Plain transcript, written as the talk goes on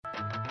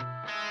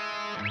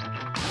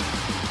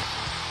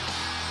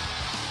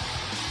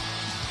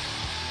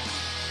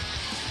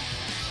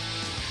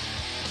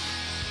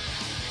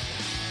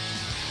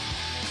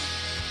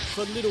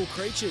for little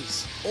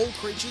creatures. All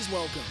creatures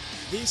welcome.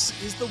 This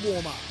is The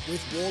Warm-Up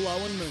with Warlow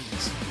and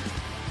Moons.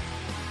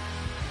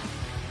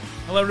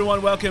 Hello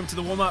everyone, welcome to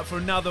The Warm-Up for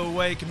another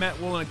week. Matt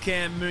Woolen and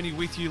Cam Mooney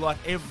with you like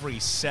every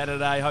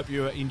Saturday. Hope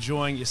you're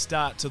enjoying your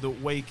start to the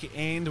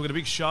weekend. We've got a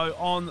big show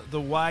on the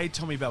way.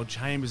 Tommy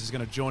Bell-Chambers is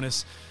going to join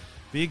us.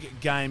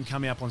 Big game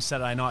coming up on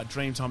Saturday night,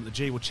 Dreamtime at the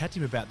G. We'll chat to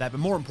him about that, but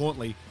more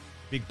importantly,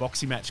 big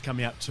boxing match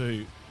coming up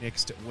too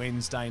next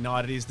Wednesday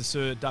night. It is the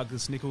Sir Doug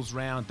Nicholls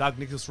round,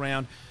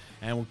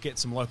 and we'll get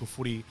some local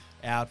footy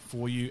out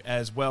for you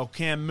as well.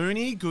 Cam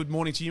Mooney, good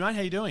morning to you, mate.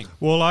 How you doing?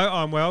 Well,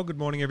 I'm well. Good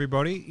morning,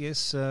 everybody.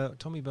 Yes,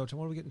 Tommy Bell.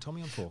 What are we getting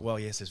Tommy on for? Well,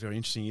 yes, it's very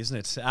interesting, isn't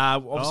it?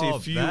 Obviously, a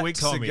few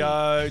weeks Tommy.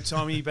 ago,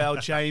 Tommy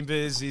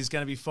Bell-Chambers is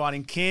going to be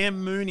fighting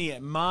Cam Mooney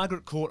at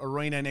Margaret Court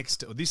Arena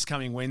this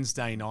coming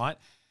Wednesday night.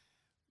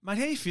 Mate,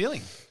 how are you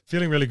feeling?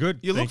 Feeling really good.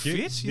 You look thank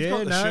fit. You've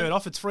got the shirt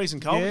off. It's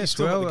freezing cold. Yes, You've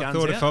still got the guns I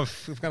thought out.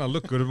 if I'm going to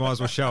look good, I might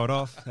as well show it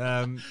off.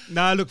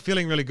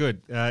 Feeling really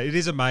good. It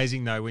is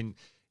amazing, though, when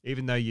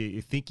even though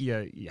you think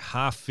you're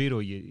half fit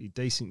or you're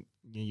decent,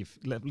 your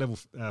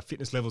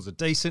fitness levels are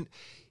decent,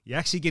 you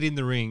actually get in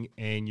the ring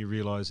and you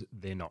realise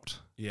they're not.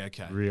 Yeah,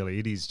 okay. Really,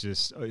 it is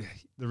just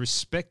the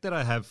respect that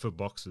I have for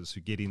boxers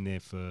who get in there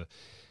for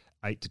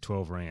 8 to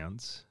 12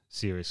 rounds.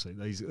 Seriously,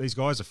 these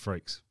guys are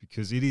freaks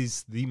because it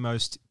is the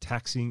most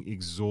taxing,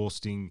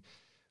 exhausting,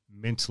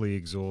 mentally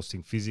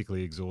exhausting,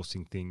 physically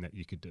exhausting thing that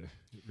you could do.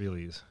 It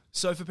really is.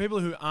 So for people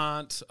who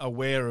aren't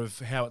aware of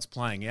how it's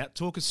playing out,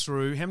 talk us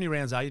through how many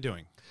rounds are you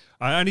doing?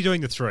 I'm only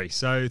doing the 3,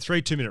 so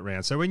 3 2-minute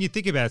rounds. So when you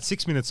think about it,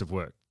 6 minutes of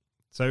work.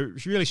 So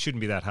it really shouldn't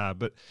be that hard.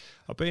 But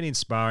I've been in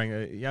sparring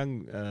a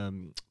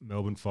young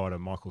Melbourne fighter,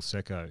 Michael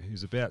Secco,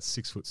 who's about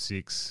 6'6",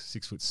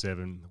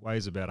 6'7",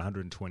 weighs about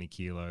 120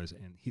 kilos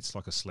and hits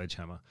like a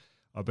sledgehammer.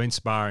 I've been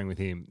sparring with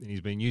him, and he's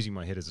been using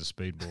my head as a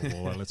speedball.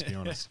 Although, let's be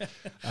honest,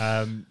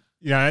 and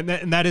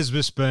that has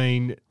just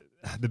been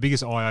the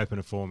biggest eye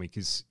opener for me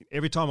because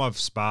every time I've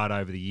sparred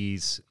over the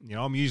years,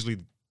 I'm usually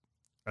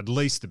at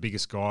least the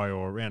biggest guy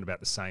or around about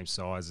the same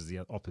size as the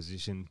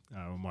opposition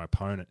or my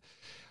opponent.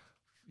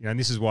 And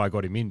this is why I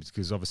got him in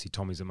because obviously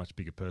Tommy's a much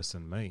bigger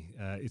person than me.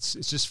 It's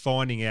just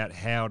finding out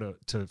how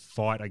to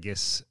fight, I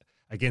guess,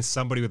 against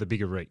somebody with a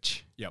bigger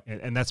reach. Yep.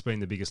 And that's been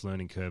the biggest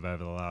learning curve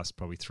over the last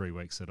probably 3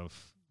 weeks that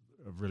I've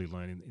really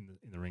learned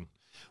in the ring.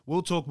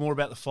 We'll talk more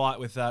about the fight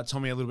with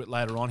Tommy a little bit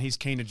later on. He's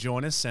keen to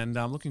join us, and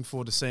I'm looking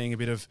forward to seeing a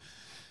bit of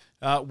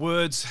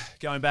words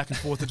going back and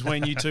forth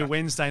between you two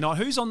Wednesday night.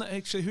 Who's on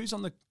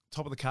the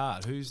top of the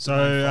card?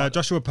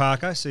 Joshua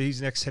Parker, so he's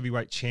the next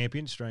heavyweight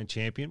champion, Australian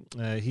champion.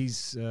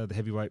 He's the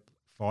heavyweight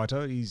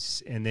fighter.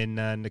 And then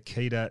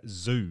Nikita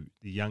Zoo,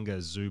 the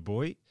younger Zoo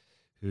boy,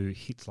 who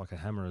hits like a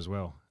hammer as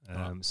well.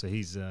 So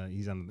he's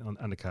on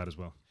undercard as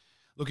well.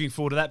 Looking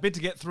forward to that bit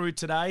to get through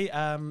today.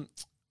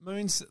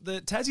 Moons,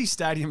 the Tassie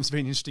Stadium's been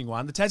an interesting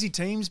one. The Tassie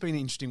team's been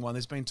an interesting one.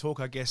 There's been talk,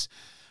 I guess,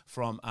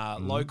 from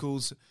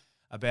locals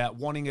about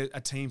wanting a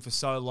team for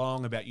so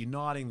long, about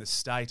uniting the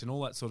state and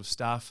all that sort of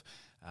stuff.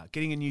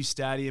 Getting a new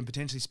stadium,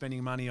 potentially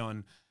spending money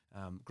on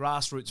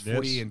grassroots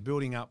footy and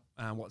building up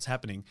what's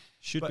happening.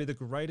 Should be the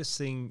greatest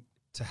thing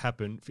to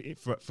happen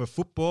for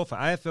football, for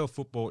AFL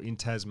football in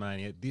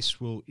Tasmania.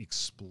 This will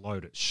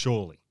explode it,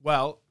 surely.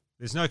 Well,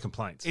 there's no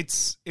complaints.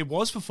 It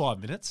was for 5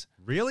 minutes.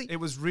 Really? It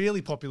was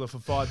really popular for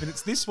 5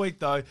 minutes. This week,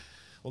 though,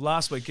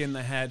 last weekend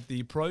they had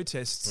the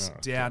protests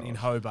down in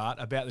Hobart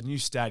about the new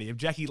stadium.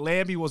 Jackie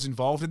Lambie was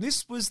involved, and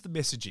this was the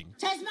messaging.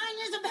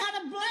 Tasmania's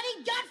about a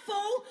bloody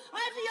gutful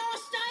over your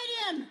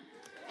stadium,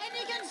 and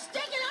you can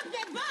stick it up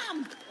your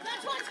bum.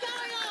 That's what's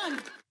going on.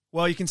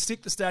 Well, you can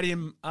stick the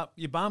stadium up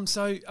your bum.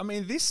 So, I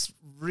mean, this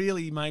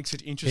really makes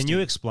it interesting. Can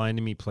you explain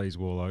to me, please,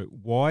 Warlow,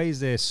 why is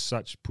there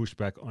such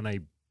pushback on a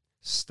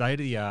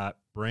state-of-the-art,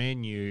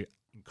 brand-new,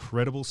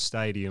 incredible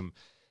stadium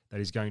that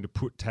is going to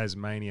put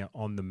Tasmania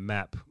on the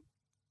map?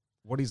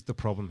 What is the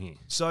problem here?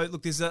 So,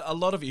 look, there's a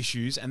lot of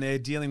issues, and they're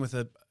dealing with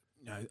a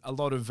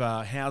lot of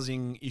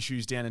housing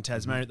issues down in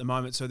Tasmania at the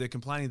moment. So they're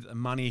complaining that the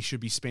money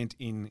should be spent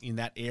in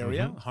that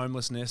area,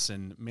 homelessness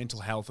and mental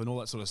health and all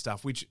that sort of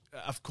stuff, which,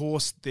 of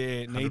course,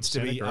 there needs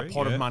to be a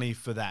pot of money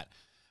for that.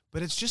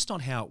 But it's just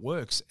not how it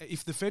works.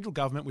 If the federal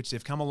government, which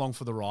they've come along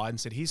for the ride and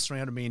said, here's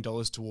 $300 million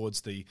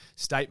towards the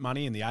state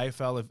money, and the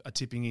AFL are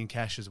tipping in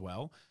cash as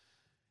well,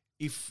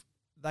 if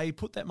they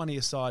put that money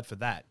aside for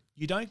that,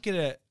 you don't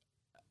get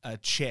a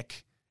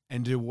check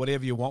and do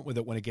whatever you want with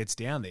it when it gets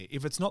down there.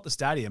 If it's not the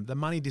stadium, the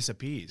money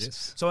disappears.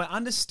 Yes. So I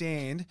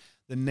understand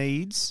the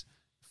needs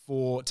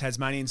for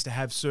Tasmanians to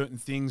have certain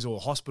things,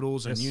 or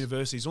hospitals and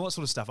universities, all that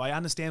sort of stuff. I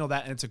understand all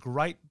that, and it's a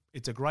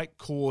great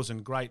cause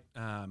and great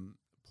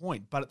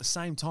point. But at the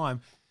same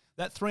time,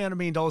 that $300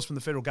 million from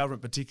the federal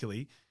government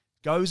particularly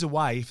goes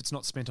away if it's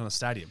not spent on a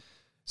stadium.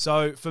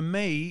 So for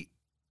me,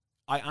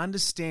 I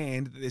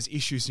understand that there's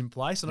issues in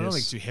place, and I don't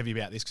think it's too heavy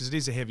about this because it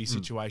is a heavy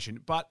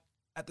situation. But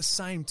at the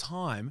same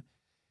time,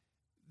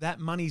 that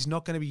money's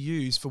not going to be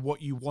used for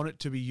what you want it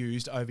to be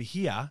used over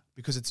here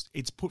because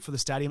it's put for the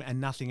stadium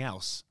and nothing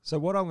else. So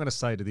what I'm going to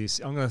say to this,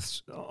 I'm going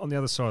to on the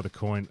other side of the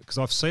coin, because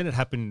I've seen it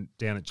happen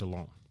down at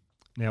Geelong.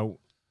 Now,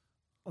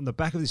 on the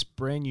back of this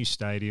brand new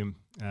stadium,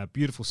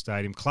 beautiful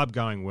stadium, club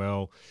going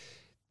well,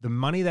 the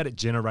money that it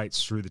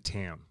generates through the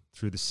town,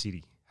 through the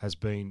city, has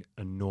been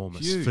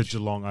enormous Huge. for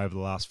Geelong over the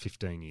last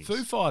 15 years.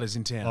 Foo Fighters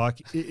in town. Like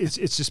it's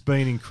just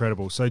been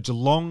incredible. So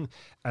Geelong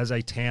as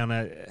a town,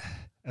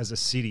 as a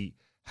city,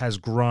 has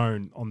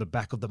grown on the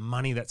back of the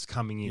money that's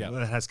coming in,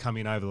 that has come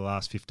in over the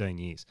last 15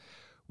 years.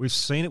 We've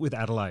seen it with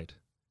Adelaide.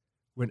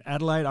 When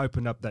Adelaide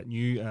opened up that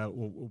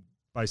new,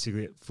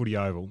 basically Footy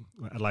Oval,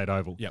 Adelaide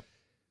Oval,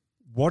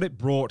 what it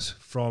brought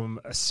from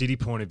a city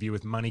point of view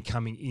with money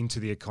coming into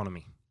the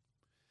economy.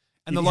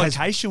 And the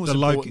location was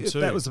important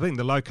too. That was the thing,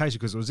 the location,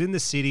 because it was in the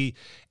city.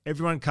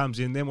 Everyone comes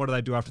in. Then what do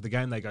they do after the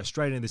game? They go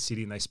straight into the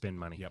city and they spend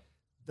money. Yep.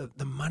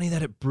 The money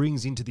that it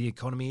brings into the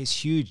economy is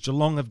huge.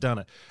 Geelong have done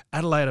it.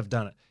 Adelaide have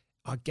done it.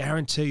 I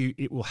guarantee you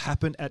it will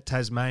happen at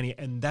Tasmania,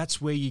 and that's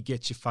where you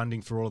get your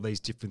funding for all these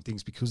different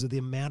things because of the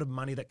amount of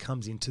money that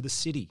comes into the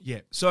city.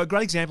 Yeah. So a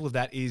great example of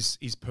that is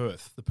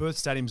Perth. The Perth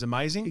Stadium's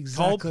amazing.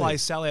 Exactly. Coldplay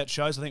sell-out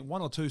shows. I think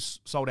 1 or 2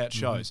 sold-out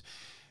shows.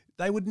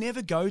 They would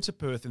never go to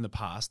Perth in the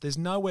past. There's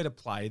nowhere to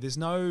play. There's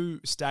no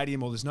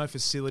stadium or there's no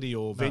facility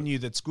or venue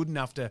that's good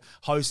enough to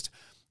host,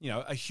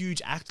 a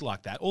huge act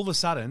like that. All of a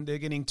sudden, they're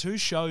getting 2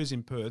 shows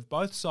in Perth,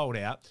 both sold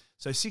out,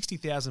 so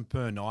 60,000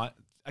 per night.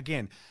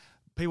 Again,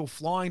 people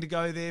flying to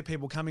go there,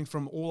 people coming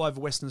from all over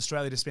Western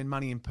Australia to spend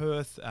money in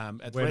Perth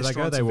at Where do they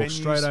go? restaurants They and walk venues.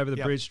 straight over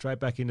the bridge, straight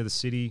back into the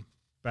city,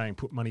 bang,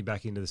 put money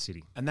back into the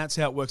city. And that's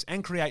how it works,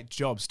 and create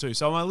jobs too.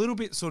 So I'm a little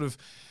bit sort of...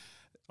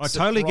 I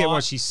totally get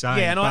what she's saying.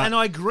 Yeah, and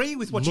I agree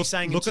with what she's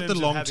saying. Look in at terms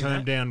the of long term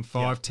having down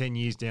 5-10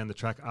 years down the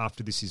track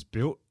after this is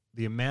built.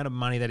 The amount of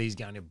money that he's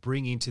going to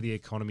bring into the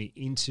economy,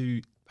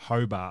 into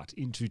Hobart,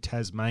 into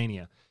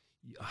Tasmania.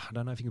 I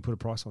don't know if you can put a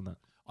price on that.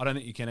 I don't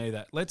think you can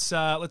either. Let's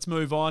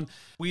move on.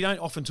 We don't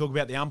often talk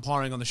about the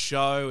umpiring on the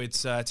show.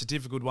 It's a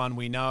difficult one,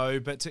 we know.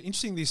 But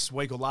interesting this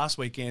week or last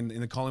weekend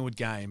in the Collingwood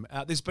game,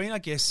 there's been, I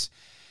guess,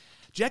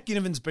 Jack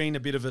Ginnivan's been a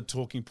bit of a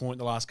talking point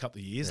the last couple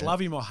of years. Love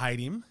him or hate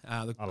him.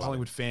 The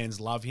Collingwood fans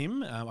love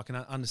him. I can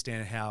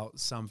understand how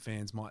some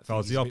fans might think If I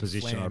was he's the a bit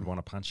opposition, flam. I'd want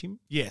to punch him.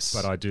 Yes.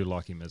 But I do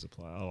like him as a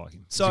player. I like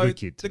him. He's So a good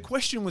kid too. the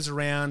question was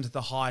around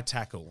the high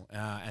tackle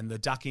and the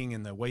ducking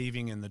and the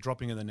weaving and the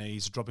dropping of the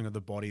knees, dropping of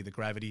the body, the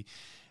gravity.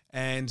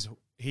 And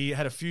he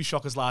had a few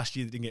shockers last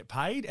year that didn't get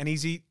paid. And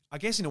I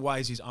guess in a way,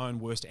 is his own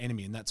worst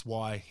enemy. And that's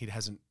why he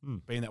hasn't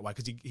been that way,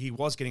 because he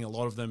was getting a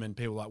lot of them and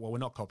people were like, well, we're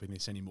not copying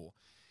this anymore.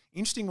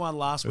 Interesting one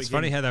last week. It's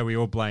funny how we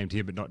all blamed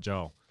him, but not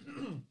Joel.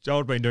 Joel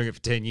had been doing it for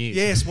 10 years.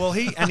 Yes, well,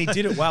 he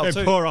did it well and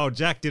too. poor old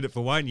Jack did it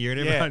for 1 year,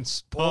 and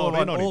everyone's piled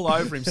in on him. all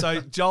over him.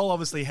 So Joel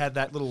obviously had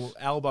that little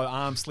elbow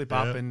arm slip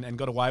up and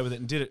got away with it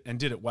and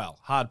did it well.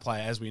 Hard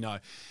player, as we know.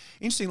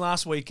 Interesting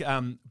last week,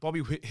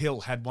 Bobby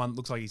Hill had one,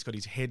 looks like he's got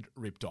his head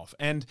ripped off.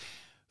 And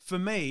for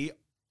me,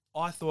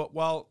 I thought,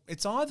 well,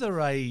 it's either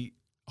a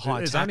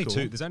high tackle.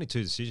 There's only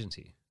 2 decisions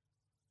here.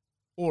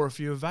 Or if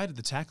you evaded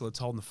the tackle, it's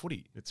holding the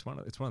footy. It's one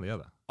or the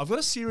other. I've got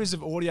a series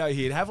of audio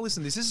here. To have a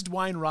listen to this. This is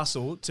Dwayne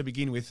Russell, to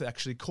begin with,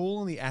 actually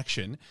calling the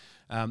action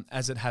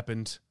as it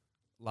happened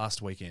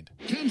last weekend.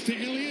 Comes to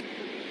Elliott.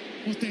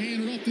 Wants to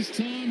hand it off this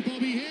time.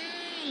 Bobby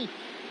Hill.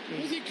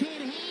 Was he caught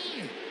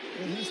high?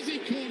 Was he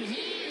caught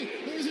high?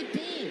 Or is it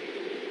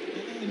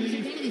ball? Is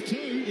it one of the 2?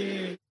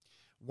 Yeah.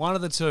 One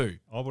of the 2.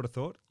 I would have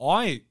thought.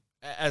 I,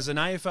 as an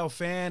AFL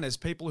fan, as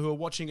people who are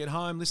watching at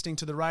home, listening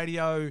to the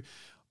radio,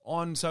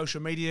 on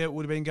social media,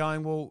 would have been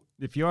going, well,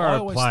 if you are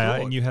a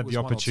player and you have the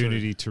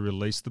opportunity to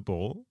release the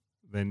ball,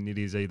 then it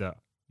is either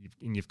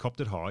you've copped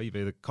it high, you've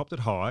either copped it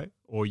high,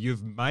 or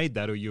you've made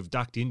that, or you've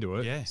ducked into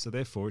it. Yeah. So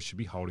therefore, it should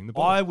be holding the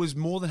ball. I was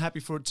more than happy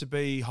for it to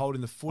be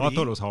holding the footy. I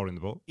thought it was holding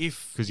the ball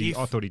because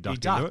I thought he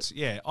ducked into it.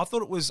 Yeah, I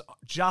thought it was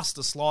just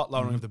a slight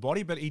lowering of the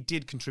body, but he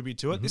did contribute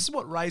to it. This is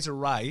what Razor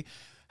Ray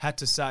had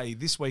to say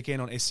this weekend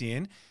on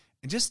SEN,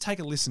 and just take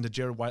a listen to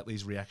Gerard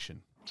Whateley's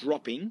reaction.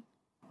 Dropping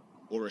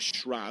or a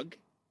shrug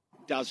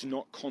does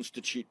not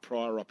constitute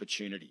prior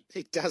opportunity.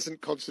 It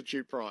doesn't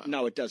constitute prior.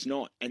 No, it does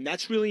not. And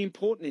that's really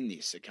important in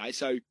this, okay?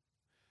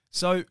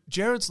 So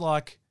Jared's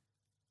like,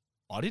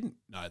 I didn't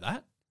know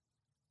that.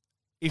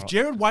 If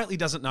Gerard Whateley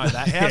doesn't know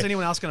that, how's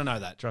anyone else going to know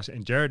that? Trust me.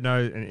 And Jared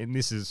knows, and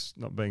this is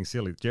not being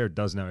silly, Jared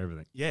does know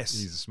everything. Yes.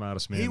 He's the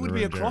smartest man He in would the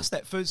be room, across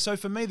Jared. that. So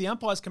for me, the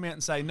umpires come out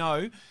and say,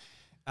 no,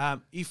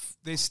 if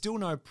there's still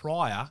no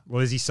prior.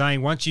 Well, is he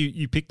saying once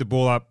you pick the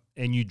ball up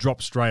and you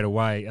drop straight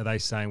away, are they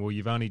saying, well,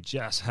 you've only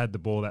just had the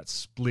ball that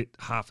split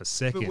half a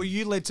second? But were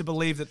you led to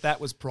believe that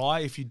was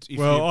prior?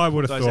 I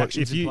would have thought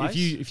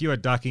if you are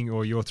ducking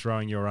or you're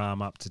throwing your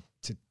arm up to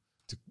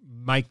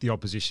make the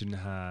opposition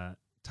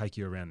take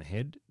you around the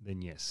head,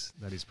 then yes,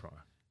 that is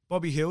prior.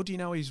 Bobby Hill, do you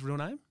know his real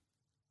name?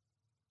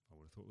 I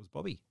would have thought it was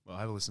Bobby. Well,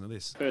 have a listen to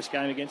this. First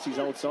game against his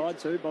old side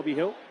too, Bobby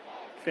Hill.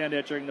 Found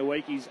out during the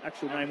week his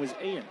actual name was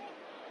Ian.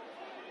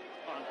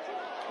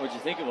 What did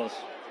you think it was?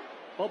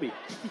 Bobby.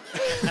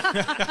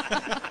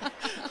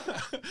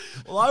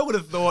 Well, I would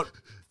have thought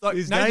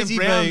Is Nathan Daisy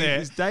Brown being, there.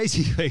 Is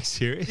Daisy being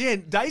serious? Yeah,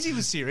 Daisy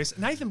was serious.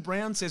 Nathan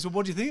Brown says, well,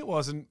 what do you think it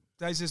was? And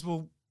Daisy says,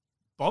 well,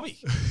 Bobby.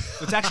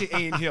 It's actually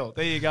Ian Hill.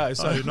 There you go.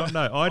 So I did not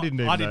know. I didn't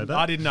even know that.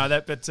 I didn't know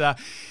that, but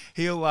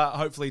he'll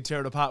hopefully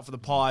tear it apart for the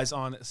Pies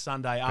on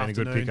Sunday afternoon.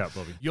 Been a good pickup,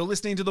 Bobby. You're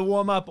listening to the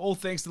warm-up, all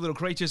thanks to Little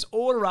Creatures.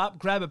 Order up,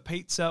 grab a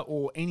pizza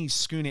or any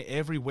schooner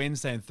every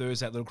Wednesday and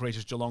Thursday at Little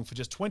Creatures Geelong for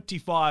just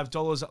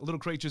 $25. Little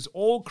Creatures,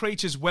 all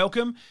creatures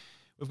welcome.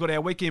 We've got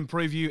our weekend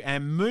preview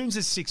and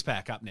Moons'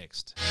 six-pack up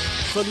next.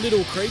 For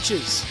Little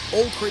Creatures,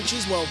 all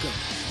creatures welcome.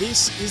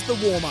 This is the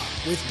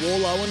warm-up with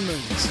Warlow and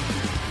Moons.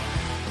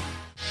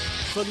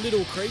 For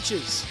Little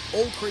Creatures,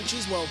 all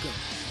creatures welcome.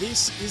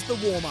 This is the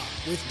warm-up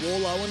with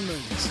Warlow and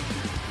Moons.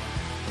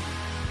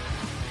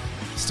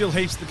 Still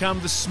heaps to come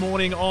this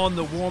morning on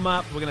the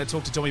warm-up. We're going to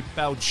talk to Tommy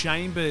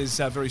Bell-Chambers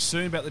very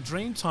soon about the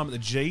dream time at the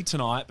G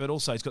tonight, but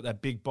also he's got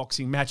that big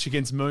boxing match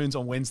against Moons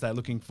on Wednesday.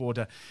 Looking forward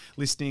to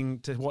listening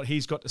to what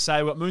he's got to say.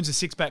 We've got Moons'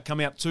 six-pack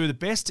coming up too. The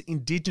best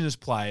Indigenous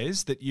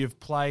players that you've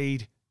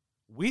played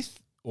with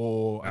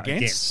or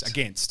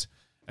against.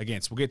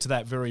 We'll get to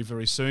that very,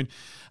 very soon.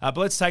 But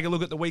let's take a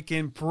look at the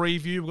weekend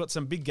preview. We've got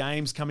some big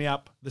games coming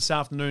up this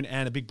afternoon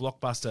and a big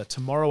blockbuster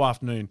tomorrow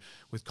afternoon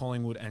with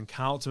Collingwood and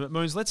Carlton. But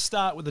Moons, let's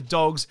start with the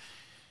Dogs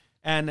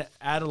and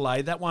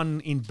Adelaide. That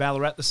one in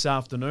Ballarat this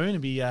afternoon.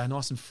 It'll be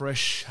nice and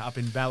fresh up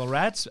in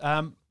Ballarat.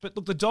 But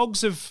look, the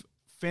Dogs have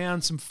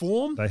found some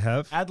form. They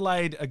have.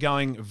 Adelaide are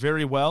going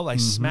very well. They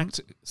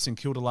smacked St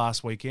Kilda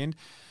last weekend.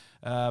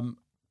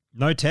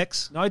 No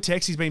Tex. No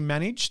Tex. He's been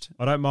managed.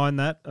 I don't mind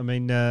that. I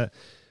mean...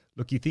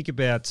 Look, you think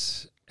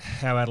about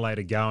how Adelaide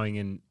are going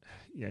and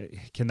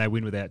can they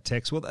win without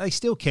Tex? Well, they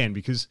still can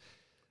because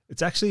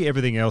it's actually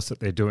everything else that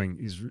they're doing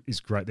is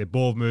great. Their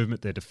ball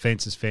movement, their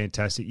defence is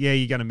fantastic. Yeah,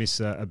 you're going to miss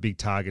a big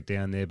target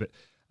down there, but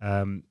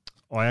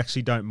I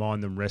actually don't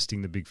mind them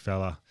resting the big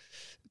fella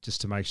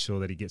just to make sure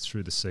that he gets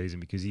through the season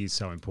because he is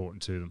so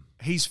important to them.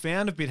 He's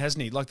found a bit,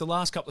 hasn't he? Like the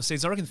last couple of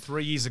seasons, I reckon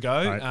 3 years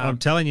ago. I'm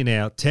telling you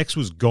now, Tex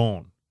was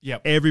gone.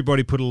 Yep.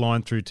 Everybody put a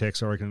line through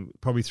Tex, I reckon,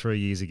 probably 3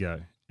 years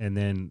ago. And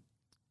then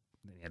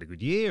he had a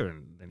good year,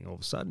 and then all of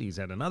a sudden he's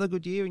had another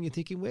good year, and you're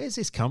thinking, where's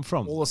this come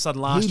from? All of a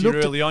sudden last year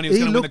early on, he was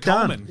going to win the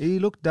Coleman. He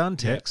looked done,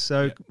 Tex.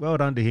 Well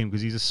done to him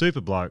because he's a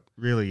super bloke,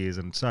 really is,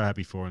 and so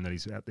happy for him that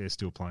he's out there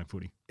still playing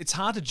footy. It's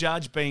hard to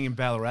judge being in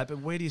Ballarat, but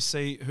where do you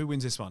see who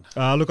wins this one?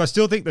 Look, I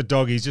still think the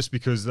Doggies just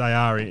because they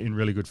are in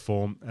really good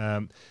form.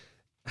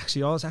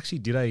 Actually, I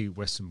did a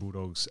Western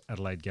Bulldogs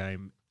Adelaide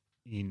game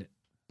in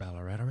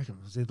Ballarat, I reckon.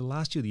 It was either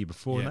last year or the year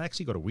before, and they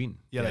actually got a win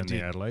down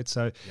there, Adelaide.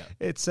 So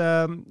it's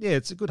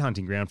a good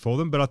hunting ground for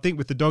them. But I think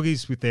with the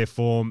Doggies, with their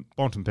form,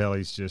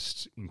 Bontempelli's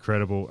just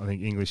incredible. I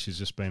think English has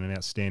just been an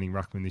outstanding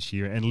ruckman this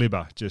year, and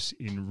Libba just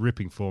in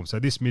ripping form. So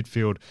this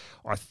midfield,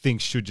 I think,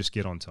 should just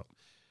get on top.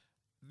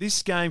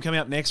 This game coming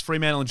up next,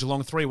 Fremantle and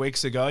Geelong 3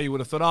 weeks ago, you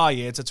would have thought,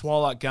 it's a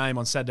twilight game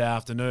on Saturday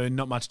afternoon,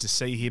 not much to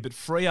see here. But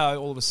Freo,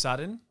 all of a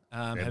sudden...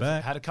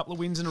 have had a couple of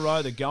wins in a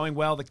row. They're going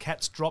well. The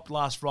Cats dropped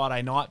last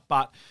Friday night,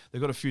 but they've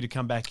got a few to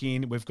come back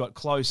in. We've got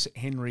Close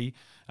Henry,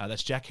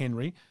 that's Jack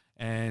Henry,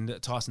 and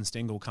Tyson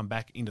Stengel come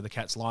back into the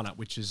Cats lineup,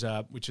 which is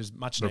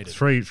much needed.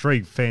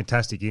 Three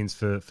fantastic ins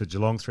for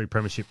Geelong, 3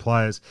 premiership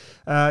players.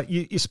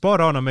 You're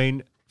spot on. I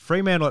mean,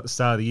 Fremantle at the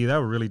start of the year, they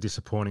were really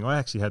disappointing. I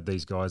actually had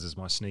these guys as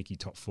my sneaky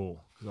top 4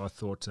 because I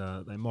thought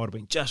they might have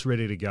been just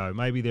ready to go.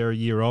 Maybe they're a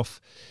year off,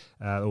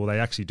 or they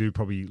actually do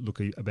probably look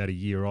about a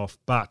year off.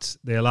 But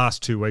their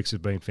last 2 weeks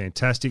have been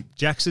fantastic.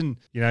 Jackson,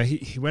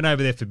 he went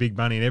over there for big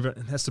money, and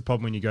that's the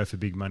problem when you go for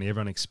big money.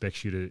 Everyone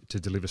expects you to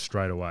deliver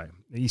straight away.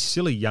 He's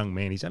still a young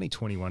man. He's only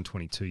 21,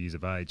 22 years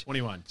of age.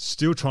 21.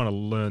 Still trying to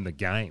learn the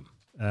game.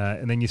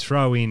 And then you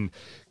throw in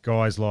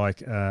guys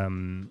like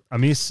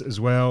Amis as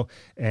well,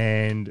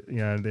 and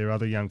their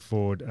other young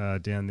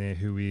forward down there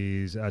who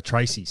is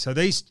Tracy. So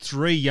these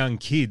 3 young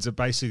kids are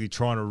basically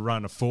trying to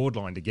run a forward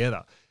line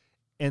together,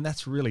 and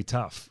that's really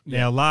tough. Yeah.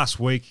 Now, last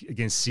week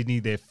against Sydney,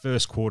 their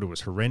first quarter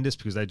was horrendous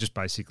because they just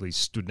basically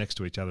stood next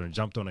to each other and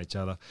jumped on each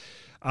other.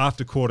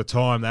 After quarter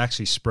time, they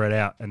actually spread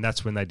out, and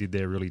that's when they did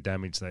their really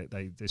damage.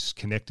 They just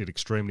connected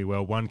extremely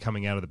well, one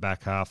coming out of the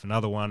back half,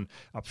 another one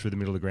up through the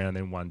middle of the ground, and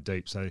then one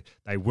deep. So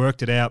they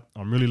worked it out.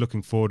 I'm really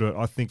looking forward to it.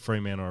 I think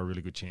Fremantle are a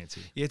really good chance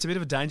here. Yeah, it's a bit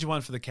of a danger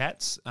one for the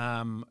Cats.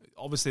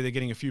 Obviously, they're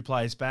getting a few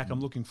players back.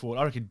 I'm looking forward.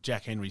 I reckon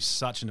Jack Henry's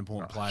such an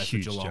important player for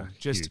Geelong.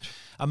 Just huge.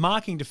 A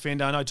marking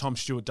defender. I know Tom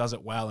Stewart does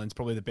it well, and it's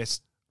probably the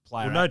best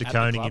player. Well, no De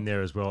Koning in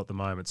there as well at the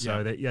moment,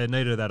 so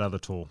needed that other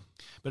tool.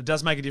 But it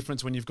does make a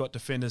difference when you've got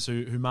defenders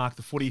who mark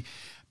the footy.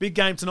 Big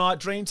game tonight,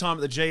 dream time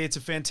at the G. It's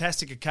a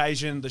fantastic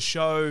occasion. The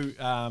show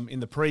in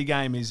the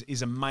pre-game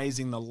is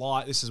amazing. The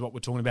light, this is what we're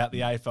talking about,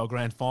 the AFL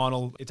Grand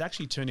Final. It's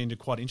actually turned into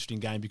quite an interesting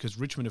game because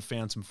Richmond have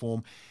found some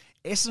form.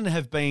 Essendon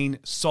have been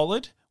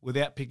solid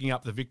without picking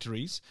up the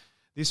victories.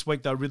 This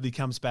week, though, Ridley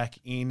comes back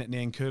in,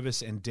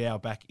 Nankervis and Dow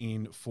back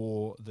in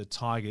for the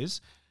Tigers.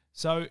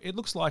 So it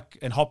looks like,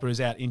 and Hopper is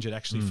out injured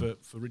actually for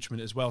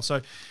Richmond as well.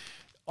 So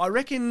I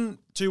reckon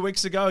 2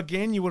 weeks ago,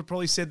 again, you would have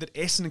probably said that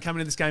Essendon coming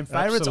into this game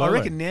favourites. I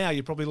reckon now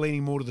you're probably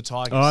leaning more to the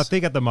Tigers. I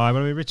think at the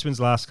moment, Richmond's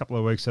last couple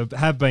of weeks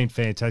have been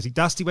fantastic.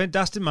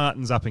 Dustin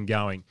Martin's up and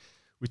going,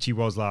 which he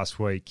was last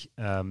week.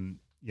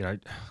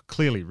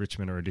 clearly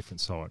Richmond are a different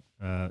side.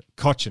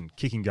 Cochin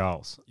kicking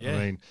goals. Yeah. I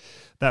mean,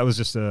 that was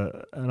just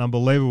an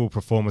unbelievable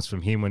performance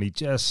from him when he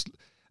just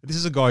 – this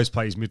is a guy who's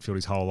played his midfield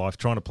his whole life,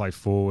 trying to play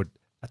forward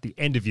at the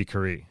end of your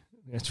career.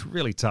 It's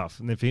really tough.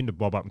 And then for him to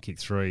bob up and kick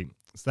 3,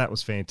 so that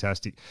was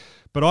fantastic.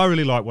 But I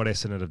really like what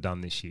Essendon have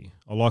done this year.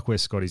 I like where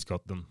Scotty's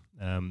got them.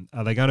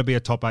 Are they going to be a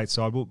top 8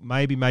 side? Well,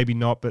 maybe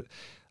not. But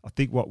I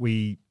think what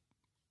we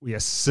are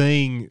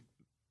seeing –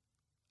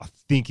 I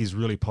think is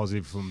really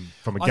positive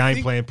from a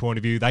game plan point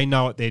of view. They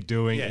know what they're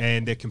doing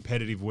and they're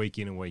competitive week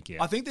in and week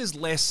out. I think there's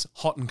less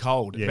hot and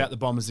cold about the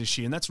Bombers this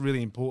year, and that's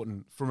really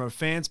important. From a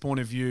fan's point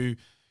of view,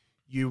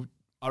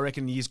 I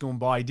reckon years gone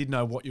by, you did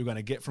know what you were going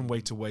to get from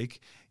week to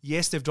week.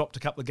 Yes, they've dropped a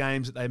couple of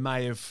games that they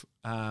may have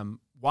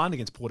won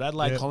against Port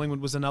Adelaide.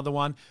 Collingwood was another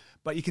one.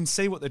 But you can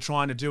see what they're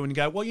trying to do and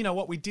go, well, you know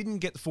what, we didn't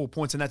get the 4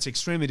 points and that's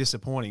extremely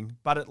disappointing,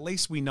 but at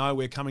least we know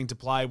we're coming to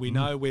play. We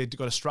know we've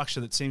got a structure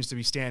that seems to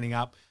be standing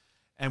up.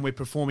 And we're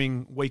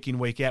performing week in,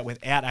 week out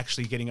without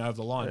actually getting over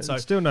the line. So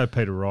still no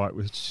Peter Wright,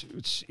 which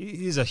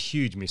is a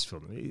huge miss for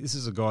them. This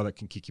is a guy that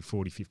can kick you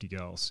 40, 50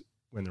 goals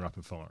when they're up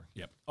and firing.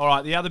 Yep. All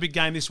right, the other big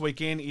game this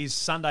weekend is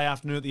Sunday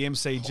afternoon at the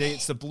MCG.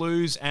 It's the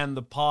Blues and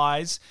the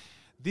Pies.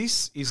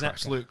 This is an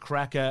absolute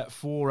cracker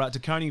for De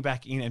Koning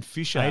back in and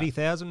Fisher.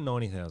 80,000,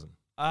 90,000.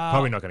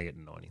 Probably not going to get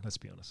to 90, let's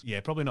be honest.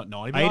 Yeah, probably not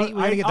 90.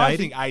 80? I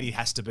think 80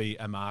 has to be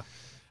a mark.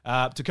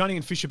 De Koning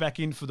and Fisher back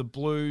in for the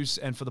Blues,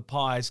 and for the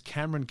Pies,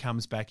 Cameron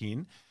comes back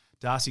in.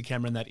 Darcy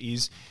Cameron, that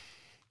is.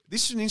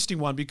 This is an interesting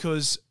one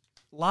because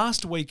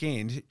last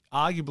weekend,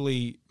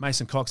 arguably,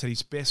 Mason Cox had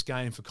his best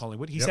game for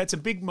Collingwood. He's had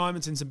some big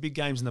moments in some big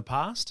games in the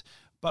past,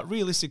 but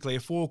realistically, a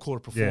 4-quarter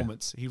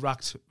performance, he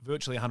rucked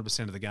virtually 100%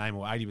 of the game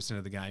or 80%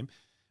 of the game.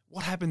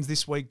 What happens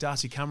this week?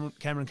 Darcy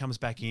Cameron comes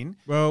back in.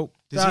 Well,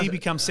 does he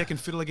become second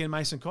fiddle again,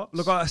 Mason Cox?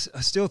 Look, I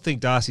still think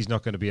Darcy's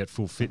not going to be at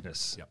full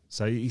fitness. Yep.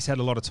 So he's had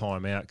a lot of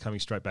time out, coming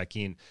straight back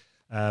in.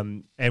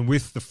 And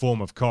with the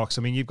form of Cox,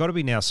 I mean, you've got to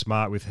be now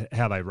smart with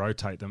how they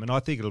rotate them. And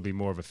I think it'll be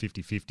more of a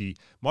 50-50,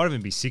 might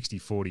even be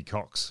 60-40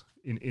 Cox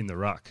in the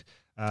ruck.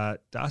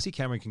 Darcy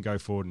Cameron can go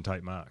forward and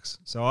take marks.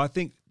 So I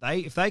think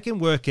if they can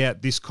work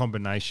out this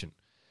combination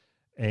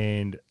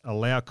and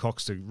allow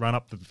Cox to run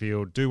up the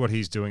field, do what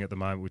he's doing at the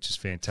moment, which is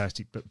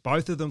fantastic, but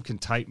both of them can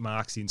take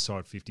marks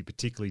inside 50,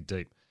 particularly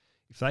deep.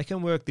 If they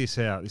can work this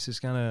out, this is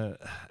going to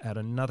add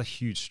another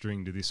huge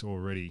string to this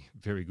already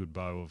very good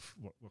bow of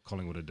what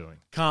Collingwood are doing.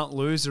 Can't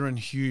lose, they're in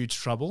huge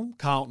trouble.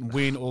 Carlton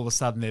win, all of a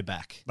sudden they're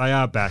back. They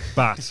are back,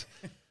 but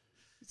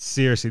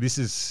seriously,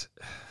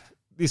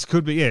 this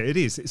could be, it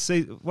is. It's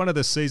one of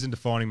the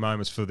season-defining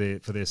moments for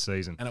their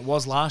season. And it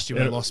was last year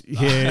when they lost.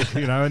 Yeah,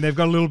 and they've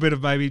got a little bit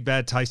of maybe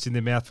bad taste in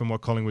their mouth from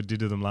what Collingwood did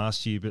to them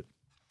last year. But,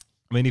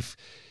 I mean, if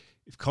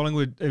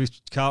Carlton,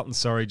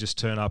 just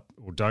turn up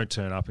or don't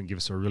turn up and give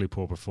us a really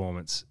poor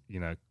performance,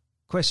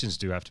 questions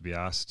do have to be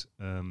asked.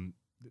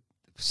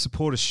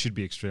 Supporters should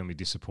be extremely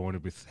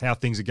disappointed with how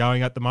things are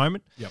going at the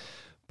moment. Yep.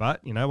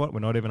 But you know what?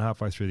 We're not even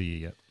halfway through the year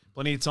yet.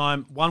 Plenty of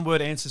time.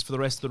 One-word answers for the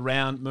rest of the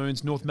round.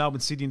 Moons, North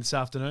Melbourne, Sydney this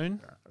afternoon.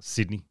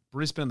 Sydney.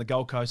 Brisbane and the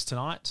Gold Coast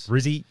tonight.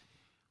 Brizzy.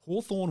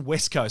 Hawthorn,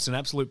 West Coast, an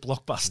absolute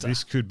blockbuster.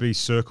 This could be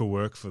circle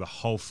work for the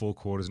whole 4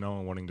 quarters, no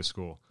one wanting to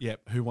score.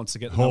 Yep, who wants to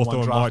get the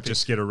Hawthorn draft might pick?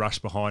 just get a rush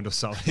behind or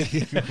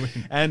something.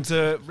 And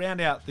to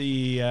round out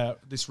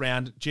this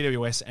round,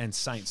 GWS and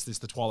Saints. This is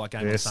the twilight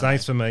game on Sunday.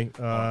 Saints for me.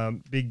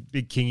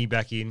 Big Kingy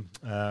back in.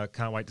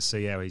 Can't wait to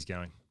see how he's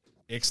going.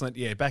 Excellent.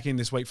 Yeah, back in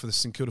this week for the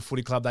St Kilda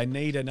Footy Club. They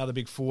need another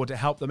big forward to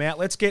help them out.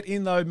 Let's get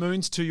in, though,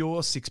 Moons, to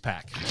your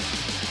six-pack.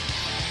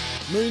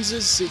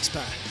 Moons'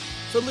 six-pack.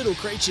 For little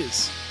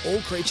creatures, all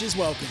creatures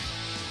welcome.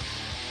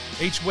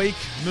 Each week,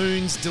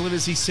 Moons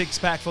delivers his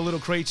six-pack for little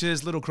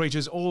creatures,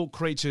 all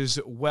creatures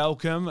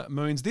welcome.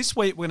 Moons, this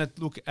week we're going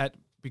to look at,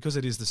 because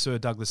it is the Sir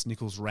Douglas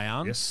Nicholls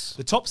round,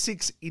 the top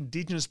 6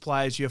 Indigenous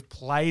players you have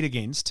played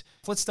against.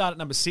 Let's start at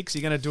number 6. Are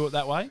you going to do it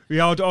that way?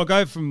 Yeah, I'll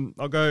go from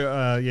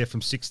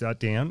 6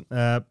 down.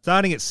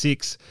 Starting at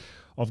 6,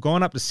 I've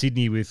gone up to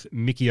Sydney with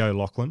Mickey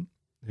O'Loughlin,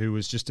 who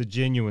was just a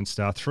genuine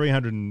star.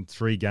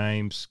 303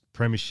 games,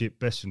 premiership,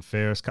 best and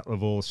fairest, couple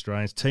of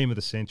All-Australians, team of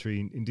the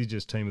century,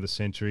 Indigenous team of the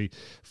century,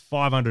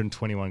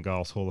 521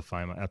 goals, Hall of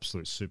Famer,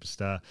 absolute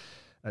superstar.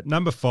 At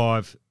number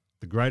 5,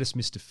 the greatest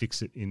Mr.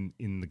 Fix-It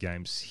in the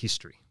game's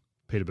history,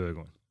 Peter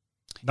Burgoyne.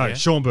 No,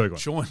 Sean Burgoyne.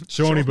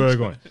 Shawnee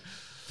Burgoyne.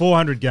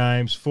 400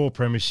 games, 4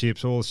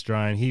 premierships,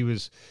 All-Australian. He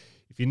was,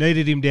 if you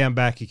needed him down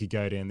back, he could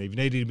go down there. If you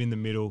needed him in the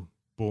middle,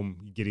 boom,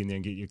 you get in there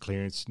and get your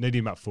clearance. Need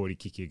him up forward,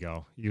 kick your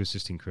goal. He was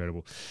just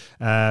incredible.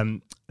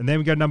 And then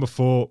we go to number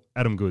 4,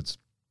 Adam Goodes.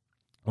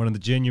 One of the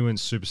genuine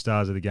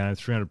superstars of the game,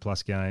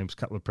 300-plus games,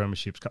 couple of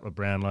premierships, couple of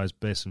Brownlows,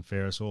 best and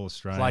fairest, all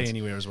Australians. Play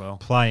anywhere as well.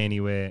 Play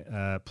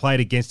anywhere. Played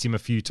against him a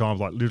few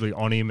times, like literally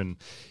on him, and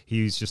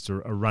he was just a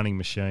running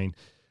machine.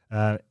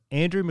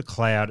 Andrew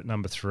McLeod at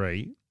number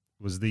 3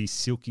 was the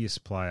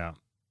silkiest player.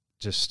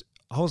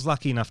 I was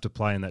lucky enough to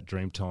play in that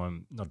Dream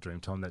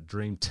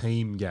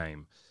Team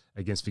game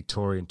against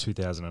Victoria in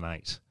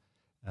 2008.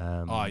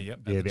 At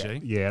the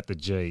G. Yeah, at the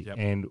G. Yep.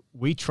 And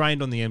we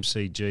trained on the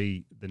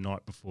MCG the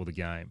night before the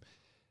game.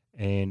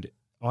 And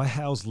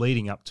I was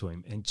leading up to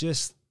him, and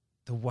just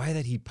the way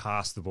that he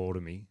passed the ball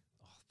to me,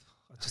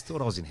 I just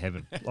thought I was in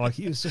heaven. Like,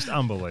 he was just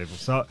unbelievable.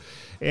 So,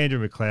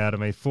 Andrew McLeod, I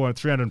mean,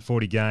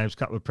 340 games,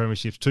 couple of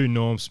premierships, 2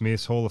 Norm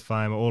Smiths, Hall of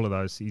Fame, all of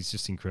those. He's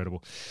just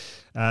incredible.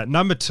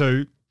 Number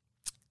 2,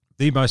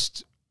 the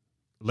most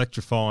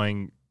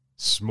electrifying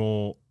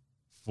small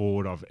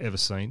forward I've ever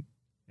seen,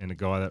 and a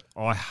guy that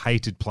I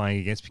hated playing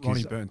against because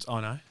Ronnie Burns.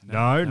 Oh, no.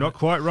 No, not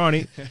quite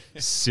Ronnie.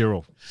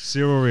 Cyril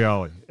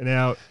Rioli.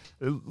 Now,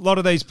 a lot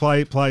of these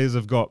players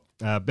have got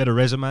better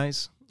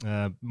resumes,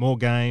 more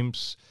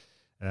games,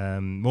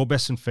 more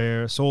best and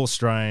fairest, all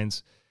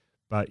Australians.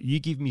 But you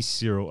give me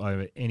Cyril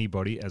over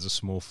anybody as a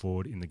small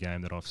forward in the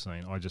game that I've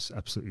seen. I just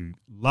absolutely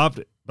loved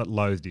it, but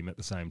loathed him at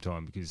the same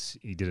time because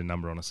he did a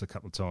number on us a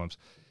couple of times.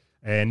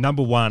 And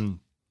number 1,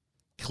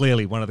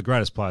 clearly one of the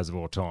greatest players of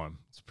all time.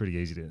 It's pretty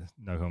easy to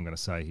know who I'm going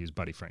to say. He's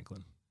Buddy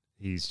Franklin.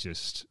 He's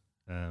just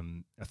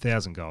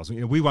 1,000 goals.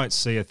 You know, we won't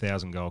see a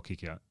 1,000-goal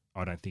kicker,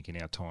 I don't think,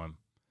 in our time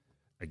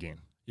again.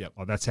 Yep.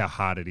 Oh, that's how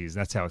hard it is.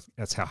 That's how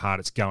hard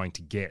it's going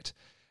to get.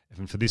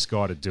 And for this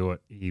guy to do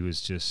it, he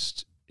was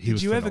just...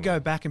 Did you ever go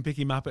back and pick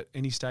him up at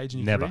any stage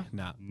in your career?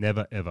 No.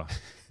 Never, ever.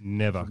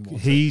 Never.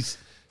 His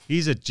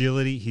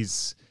agility,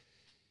 his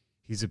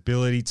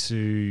ability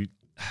to,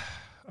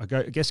 I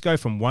guess, go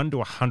from 1 to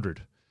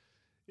 100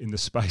 in the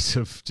space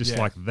of just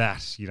like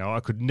that. You know,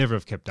 I could never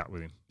have kept up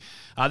with him.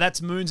 That's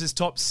Moons'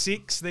 top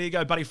 6. There you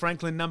go. Buddy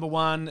Franklin, number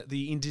 1.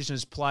 The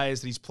Indigenous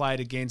players that he's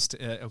played against.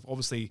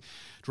 Obviously,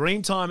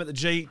 dream time at the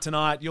G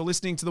tonight. You're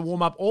listening to the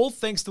warm-up. All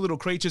thanks to Little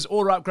Creatures.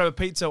 Order up, grab a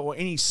pizza or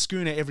any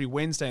schooner every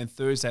Wednesday and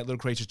Thursday at Little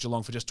Creatures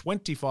Geelong for just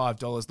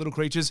 $25. Little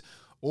Creatures,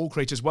 all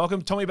creatures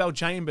welcome. Tommy Bell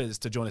Chambers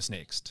to join us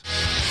next.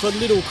 For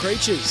Little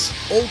Creatures,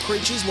 all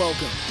creatures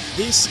welcome.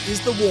 This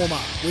is the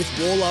warm-up with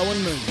Warlow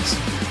and Moons.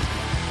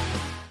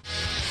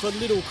 For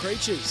Little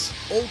Creatures,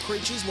 all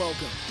creatures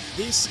welcome.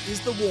 This is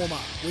the warm-up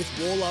with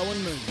Warlow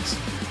and Moons.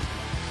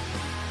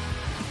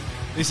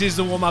 This is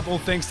the warm-up, all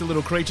thanks to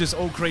Little Creatures,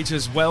 all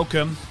creatures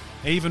welcome.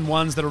 Even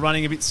ones that are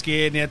running a bit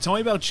scared. Now,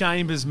 Tommy Bell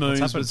Chambers,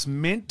 Moons, was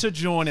meant to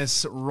join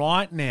us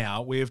right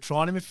now. We have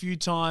tried him a few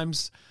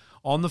times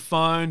on the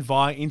phone,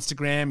 via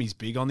Instagram. He's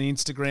big on the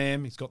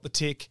Instagram. He's got the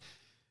tick.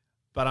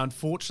 But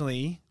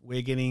unfortunately,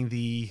 we're getting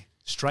the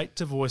straight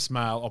to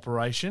voicemail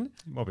operation.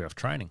 He might be off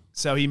training.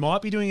 So he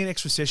might be doing an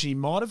extra session. He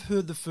might have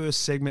heard the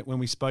first segment when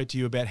we spoke to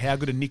you about how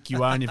good a nick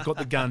you are and you've got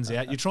the guns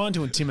out. You're trying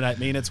to intimidate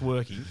me and it's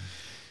working.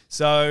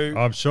 So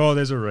I'm sure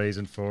there's a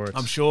reason for it.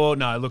 I'm sure.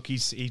 No, look,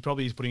 he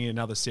probably is putting in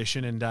another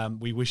session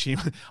and we wish him,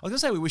 I was going to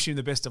say we wish him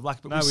the best of luck,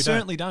 but no, we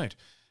certainly don't.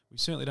 We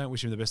certainly don't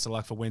wish him the best of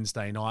luck for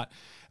Wednesday night.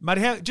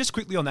 Mate, just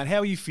quickly on that, how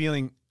are you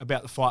feeling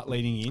about the fight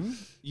leading in?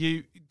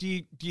 Do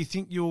you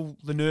think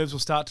the nerves will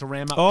start to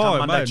ram up come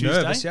Monday,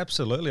 Tuesday? Nervous,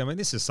 absolutely. I mean,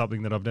 this is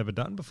something that I've never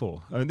done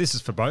before. I mean, this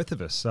is for both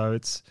of us. So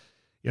it's,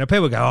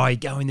 people go, you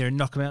go in there and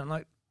knock them out. I'm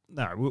like,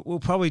 no, we'll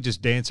probably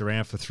just dance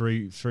around for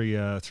three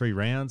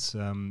rounds.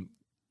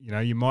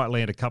 You might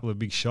land a couple of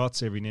big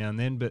shots every now and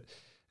then, but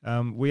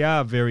we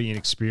are very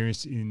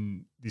inexperienced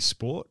in this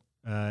sport.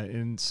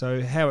 And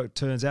so how it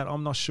turns out,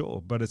 I'm not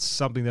sure. But it's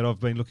something that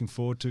I've been looking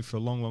forward to for a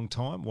long, long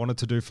time, wanted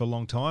to do for a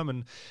long time.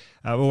 And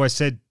I've always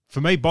said,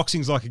 for me,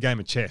 boxing's like a game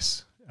of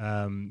chess,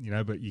 but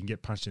you can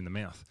get punched in the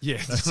mouth. Yeah.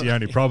 That's the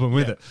only problem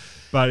with it.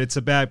 But it's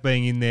about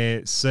being in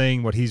there,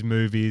 seeing what his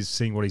move is,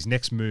 seeing what his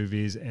next move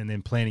is, and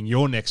then planning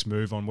your next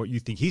move on what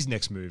you think his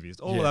next move is.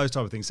 All of those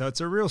type of things. So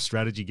it's a real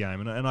strategy game,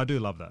 and I do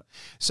love that.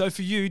 So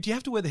for you, do you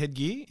have to wear the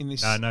headgear in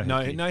this?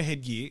 No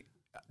headgear.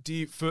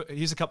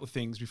 Here's a couple of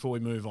things before we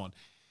move on.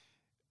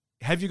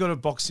 Have you got a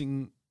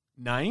boxing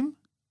name?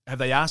 Have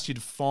they asked you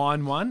to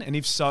find one? And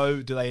if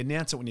so, do they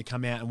announce it when you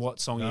come out and what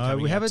song are you coming out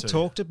to? We haven't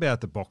talked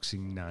about the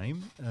boxing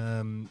name.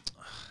 In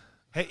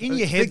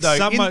your head,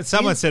 though.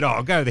 Someone said,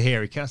 I'll go to the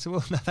hairy cut. I said,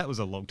 well, no, that was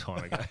a long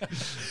time ago.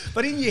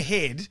 But in your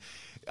head,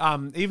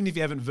 even if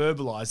you haven't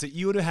verbalised it,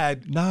 you would have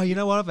had... No, you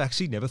know what? I've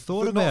actually never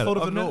thought about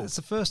it. It's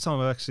the first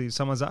time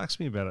someone's asked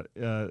me about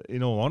it,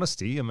 in all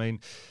honesty. I mean,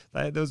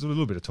 there was a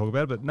little bit of talk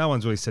about it, but no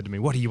one's really said to me,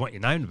 what do you want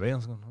your name to be? I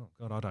was going, oh,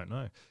 God, I don't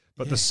know.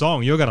 But the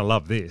song, you're going to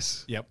love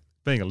this. Yep.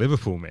 Being a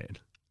Liverpool man,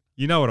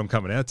 you know what I'm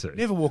coming out to.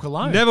 Never Walk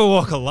Alone. Never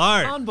Walk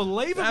Alone.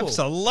 Unbelievable.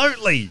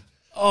 Absolutely.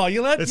 Oh,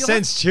 it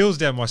sends chills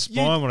down my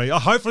spine when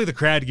hopefully the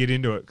crowd get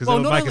into it because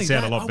it'll make it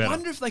sound a lot better. I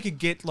wonder if they could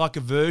get like a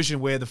version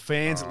where the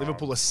fans at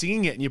Liverpool are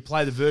singing it and you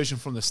play the version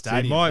from the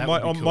stadium.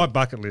 See, my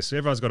bucket list,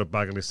 everyone's got a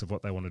bucket list of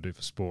what they want to do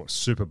for sport.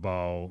 Super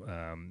Bowl,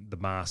 the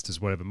Masters,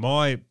 whatever.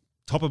 My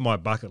top of my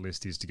bucket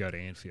list is to go to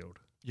Anfield.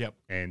 Yep.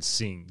 And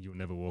sing You'll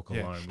Never Walk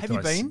Alone. Have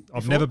you been?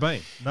 I've never been.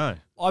 No.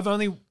 I've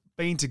only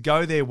been to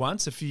go there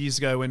once a few years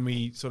ago when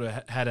we sort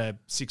of had a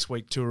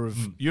 6-week tour of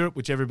Europe,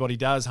 which everybody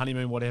does,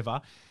 honeymoon,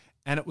 whatever.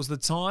 And it was the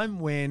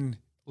time when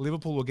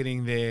Liverpool were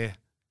getting their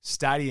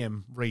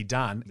stadium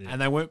redone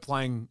and they weren't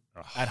playing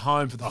at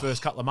home for the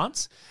first couple of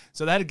months.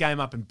 So they had a game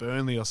up in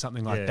Burnley or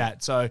something like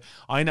that. So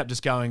I ended up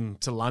just going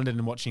to London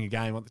and watching a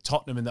game at the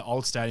Tottenham in the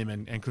Old Stadium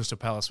and Crystal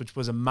Palace, which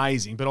was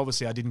amazing. But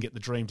obviously I didn't get the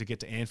dream to get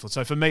to Anfield.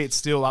 So for me, it's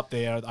still up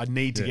there. I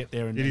need to get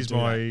there. And it is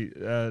my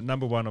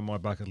number one on my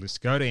bucket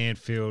list. Go to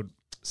Anfield,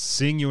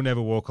 sing You'll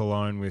Never Walk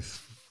Alone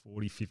with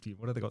 40, 50,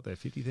 what have they got there,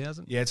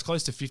 50,000? Yeah, it's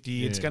close to 50.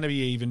 Yeah. It's going to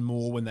be even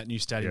more when that new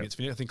stadium gets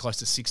finished. I think close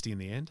to 60 in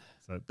the end.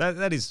 So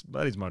that is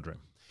my dream.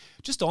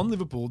 Just on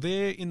Liverpool,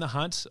 they're in the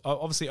hunt.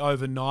 Obviously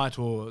overnight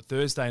or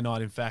Thursday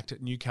night, in fact,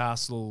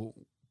 Newcastle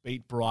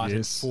beat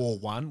Brighton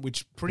 4-1,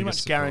 which pretty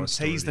much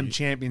guarantees them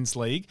Champions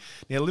League.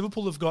 Now,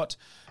 Liverpool have got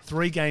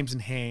 3 games in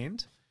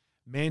hand.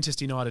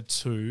 Manchester United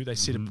 2. They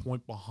sit a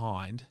point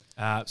behind.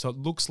 So it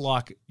looks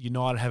like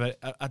United have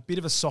a bit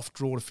of a soft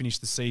draw to finish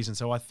the season.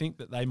 So I think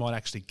that they might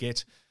actually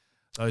get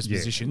those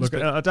positions.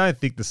 Look, I don't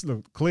think this.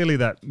 Look, clearly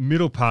that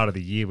middle part of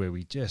the year where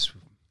we just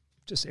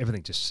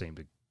everything just seemed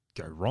to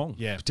go wrong.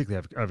 Yeah,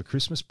 particularly over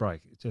Christmas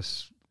break,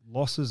 just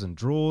losses and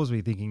draws.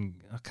 We're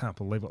thinking, I can't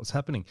believe what's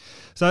happening.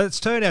 So it's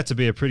turned out to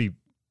be a pretty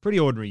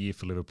ordinary year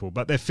for Liverpool,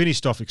 but they've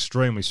finished off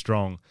extremely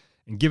strong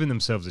and given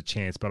themselves a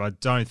chance, but I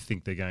don't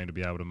think they're going to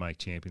be able to make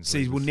Champions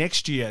League. Well,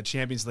 next year,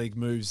 Champions League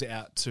moves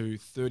out to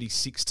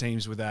 36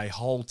 teams with a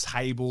whole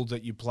table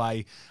that you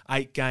play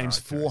 8 games,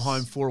 4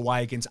 home, 4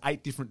 away against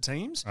 8 different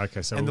teams.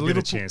 Okay, so and we'll get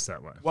a chance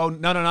that way. Well,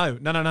 no. We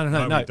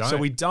don't. So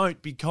we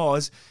don't,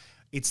 because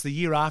it's the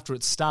year after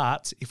it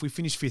starts. If we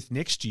finish 5th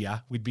next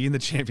year, we'd be in the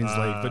Champions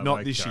League, but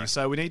not this year.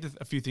 So we need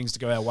a few things to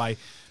go our way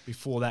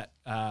before that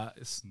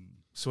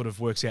sort of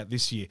works out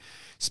this year.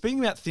 Speaking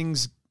about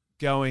things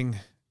going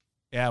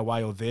our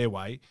way or their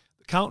way,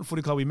 the Carlton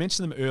Footy Club, we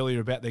mentioned them earlier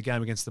about their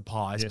game against the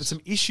Pies, but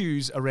some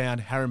issues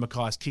around Harry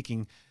Mackay's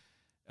kicking,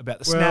 about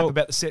the snap,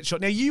 about the set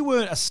shot. Now, you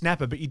weren't a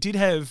snapper, but you did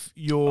have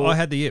I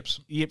had the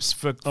yips. Yips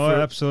for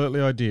absolutely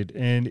I did,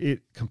 and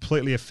it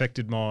completely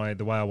affected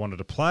the way I wanted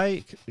to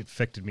play. It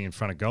affected me in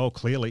front of goal,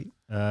 clearly.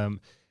 And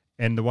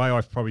the way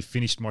I probably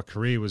finished my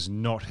career was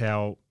not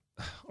how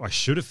I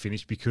should have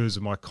finished, because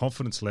of my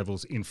confidence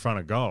levels in front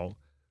of goal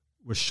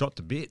was shot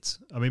to bits.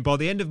 I mean, by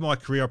the end of my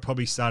career, I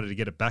probably started to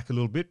get it back a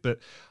little bit, but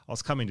I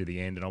was coming to the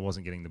end and I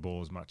wasn't getting the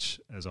ball as much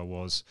as I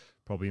was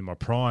probably in my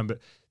prime. But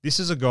this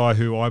is a guy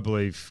who I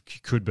believe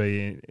should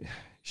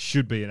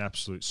be an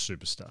absolute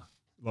superstar.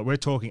 Like, we're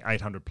talking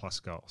 800 plus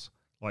goals.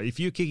 Like, if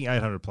you're kicking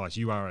 800 plus,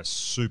 you are a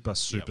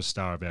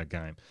superstar of our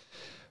game.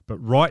 But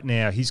right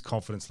now, his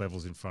confidence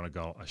levels in front of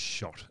goal are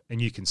shot, and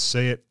you can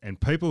see it.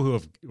 And people who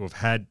have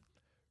had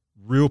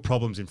real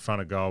problems in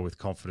front of goal with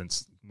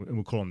confidence, and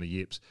we'll call them the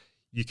yips,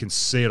 you can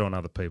see it on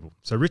other people.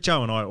 So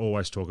Richo and I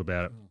always talk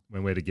about it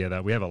when we're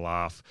together. We have a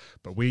laugh,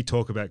 but we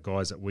talk about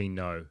guys that we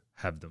know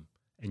have them.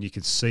 And you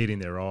can see it in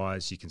their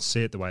eyes. You can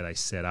see it the way they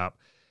set up.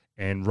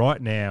 And right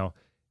now,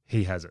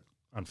 he has it,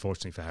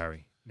 unfortunately for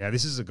Harry. Now,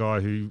 this is a guy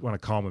who won a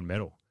Coleman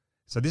medal.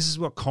 So this is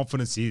what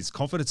confidence is.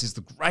 Confidence is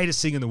the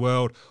greatest thing in the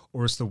world,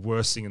 or it's the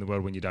worst thing in the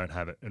world when you don't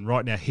have it. And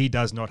right now, he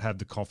does not have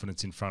the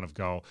confidence in front of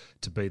goal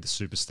to be the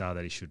superstar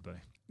that he should be.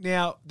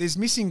 Now, there's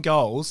missing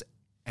goals,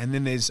 and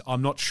then there's,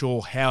 I'm not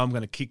sure how I'm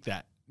going to kick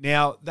that.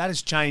 Now, that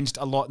has changed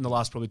a lot in the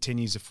last probably 10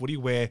 years of footy,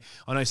 where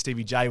I know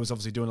Stevie J was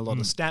obviously doing a lot of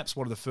the snaps,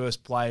 one of the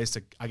first players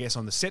to, I guess,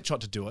 on the set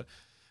shot to do it.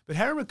 But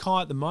Harry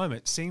Mackay at the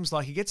moment seems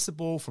like he gets the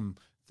ball from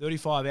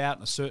 35 out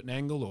in a certain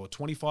angle, or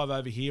 25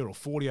 over here, or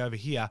 40 over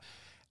here,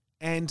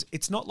 and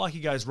it's not like he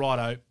goes,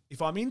 righto,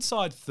 if I'm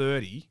inside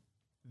 30,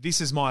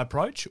 this is my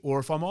approach, or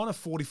if I'm on a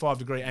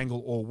 45-degree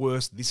angle or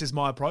worse, this is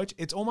my approach.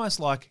 It's almost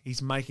like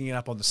he's making it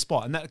up on the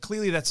spot. And that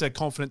clearly that's a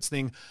confidence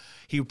thing.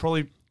 He would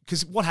probably,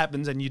 because what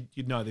happens, and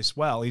you'd know this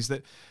well, is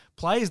that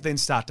players then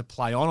start to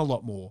play on a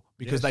lot more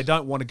because they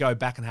don't want to go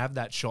back and have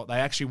that shot. They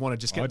actually want to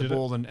just get the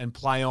ball and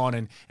play on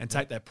and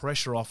take that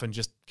pressure off and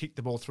just kick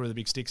the ball through the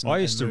big sticks. I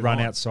used to run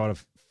outside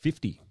of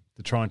 50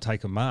 to try and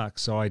take a mark,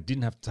 so I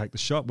didn't have to take the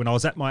shot. When I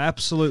was at my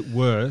absolute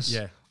worst,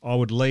 I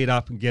would lead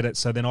up and get it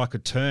so then I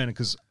could turn,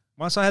 because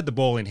once I had the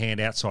ball in hand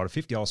outside of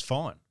 50, I was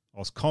fine. I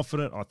was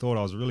confident. I thought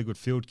I was a really good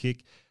field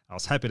kick. I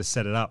was happy to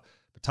set it up.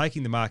 But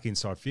taking the mark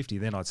inside 50,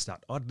 then I'd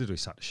literally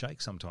start to shake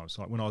sometimes,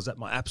 like when I was at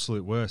my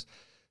absolute worst.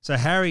 So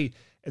Harry,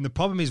 and the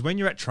problem is when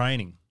you're at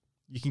training,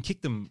 you can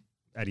kick them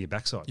out of your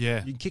backside. Yeah.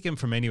 You can kick them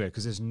from anywhere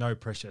because there's no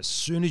pressure. As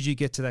soon as you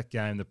get to that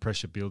game, the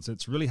pressure builds.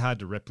 It's really hard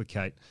to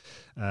replicate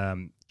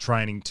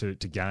training to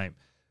game.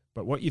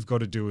 But what you've got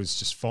to do is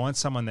just find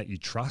someone that you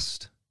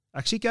trust.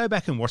 Actually go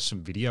back and watch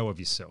some video of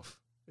yourself.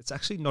 It's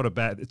actually not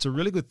it's a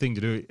really good thing to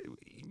do.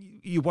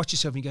 You watch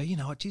yourself and you go, you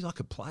know what, geez, I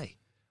could play.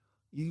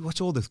 You watch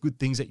all the good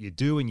things that you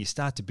do and you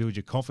start to build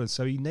your confidence.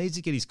 So he needs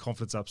to get his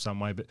confidence up some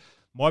way. But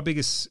my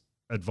biggest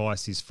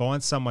advice is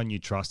find someone you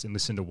trust and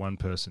listen to one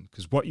person,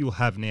 because what you'll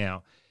have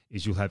now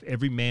is you'll have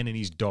every man and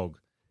his dog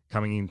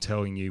coming in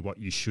telling you what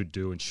you should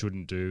do and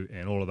shouldn't do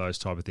and all of those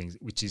type of things,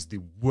 which is the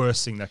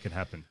worst thing that can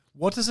happen.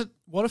 What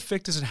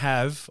effect does it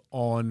have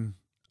on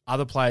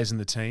other players in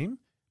the team,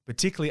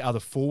 particularly other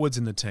forwards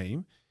in the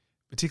team,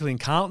 particularly in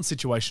Carlton's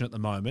situation at the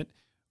moment,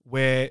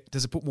 where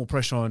does it put more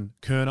pressure on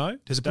Curnow?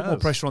 Does it put more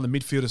pressure on the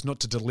midfielders not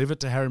to deliver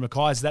to Harry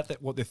Mackay? Is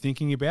that what they're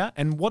thinking about?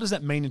 And what does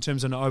that mean in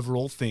terms of an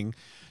overall thing,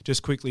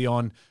 just quickly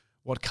on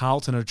what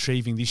Carlton are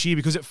achieving this year?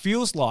 Because it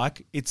feels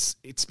like it's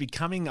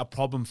becoming a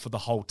problem for the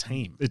whole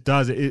team. It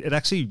does. It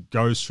actually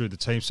goes through the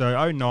team. So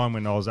 2009,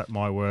 when I was at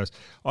my worst,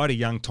 I had a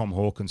young Tom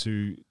Hawkins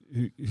who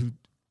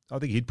I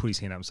think he'd put his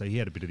hand up and say he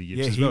had a bit of the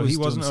yips as well. He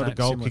wasn't a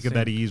goal kicker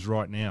that he is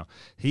right now.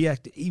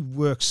 He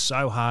worked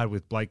so hard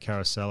with Blake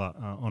Caracella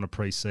on a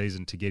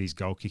pre-season to get his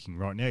goal kicking.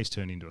 Right now he's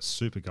turned into a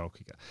super goal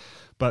kicker.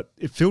 But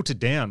it filtered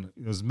down.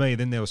 It was me,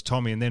 then there was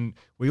Tommy, and then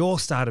we all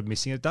started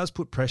missing. It does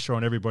put pressure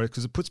on everybody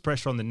because it puts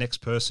pressure on the next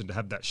person to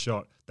have that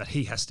shot that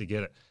he has to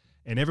get it.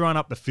 And everyone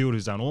up the field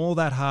who's done all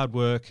that hard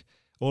work,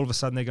 all of a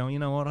sudden they're going, you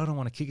know what, I don't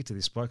want to kick it to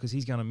this bloke because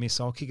he's going to miss.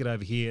 I'll kick it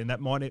over here, and that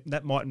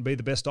mightn't be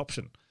the best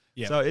option.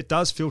 Yep. So it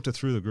does filter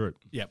through the group.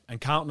 Yep, and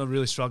Carlton are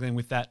really struggling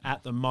with that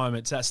at the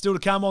moment. Still to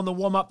come on the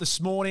warm-up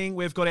this morning,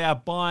 we've got our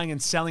buying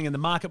and selling in the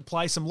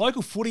marketplace. Some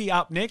local footy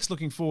up next.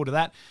 Looking forward to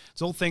that.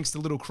 It's all thanks to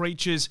Little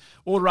Creatures.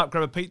 Order up,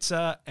 grab a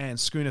pizza and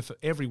schooner for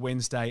every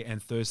Wednesday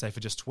and Thursday for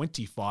just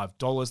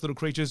 $25. Little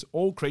Creatures,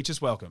 all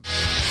creatures welcome.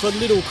 For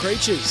Little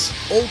Creatures,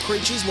 all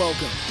creatures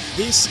welcome.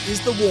 This is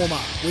the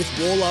warm-up with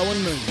Warlow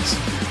and Moons.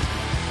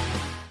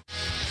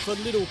 For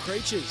Little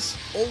Creatures,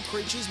 all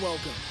creatures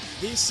welcome.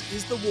 This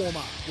is the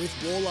warm-up with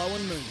Warlow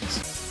and Moons.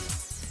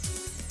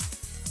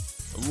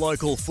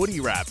 Local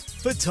footy wrap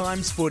for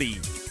Times Footy.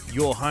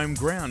 Your home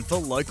ground for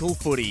local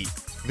footy.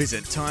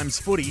 Visit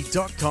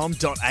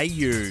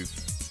timesfooty.com.au.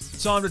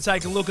 Time to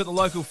take a look at the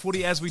local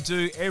footy as we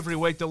do every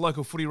week. The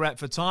local footy wrap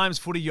for Times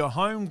Footy, your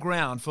home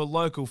ground for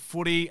local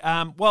footy.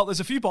 Well, there's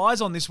a few buys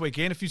on this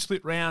weekend, a few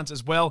split rounds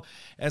as well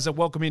as a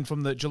welcome in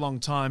from the Geelong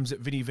Times,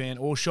 Vinny Van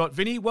Oorschot.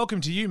 Vinny,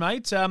 welcome to you,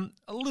 mate. A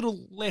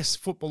little less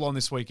football on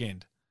this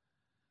weekend.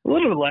 A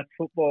little less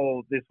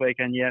football this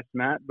weekend, yes,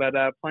 Matt, but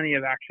plenty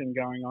of action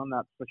going on,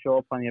 that's for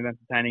sure. Plenty of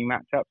entertaining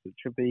matchups. It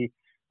should be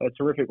a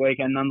terrific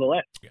weekend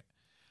nonetheless. Yeah.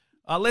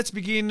 Let's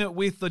begin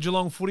with the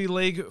Geelong Footy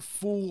League.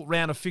 Full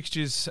round of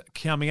fixtures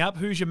coming up.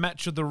 Who's your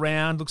match of the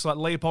round? Looks like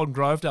Leopold and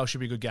Grovedale should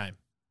be a good game.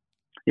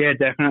 Yeah,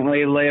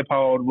 definitely.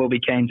 Leopold will be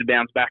keen to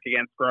bounce back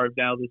against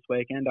Grovedale this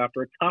weekend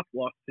after a tough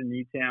loss to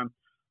Newtown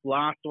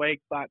last week,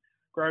 but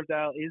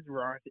Grovedale is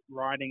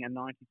riding a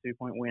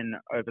 92-point win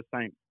over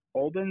St.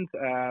 Albans,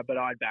 but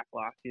I'd back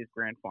last year's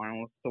grand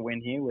finalists to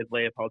win here with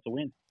Leopold to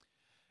win.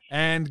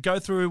 And go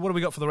through, what do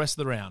we got for the rest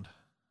of the round?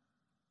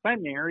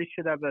 St. Mary's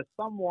should have a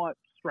somewhat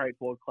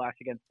straightforward clash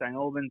against St.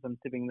 Albans. I'm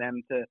tipping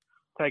them to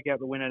take out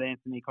the win at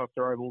Anthony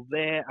Costa Oval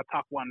there. A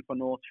tough one for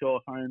North Shore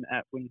home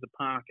at Windsor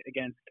Park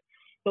against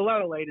the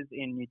lower leaders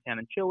in Newtown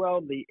and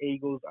Chilwell. The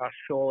Eagles are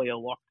surely a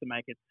lock to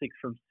make it 6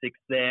 from 6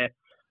 there,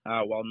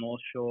 while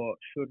North Shore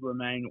should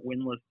remain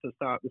winless to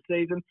start the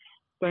season.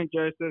 St.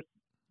 Joseph's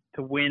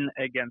to win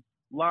against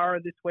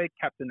Lara this week.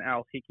 Captain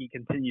Al Hickey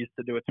continues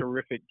to do a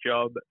terrific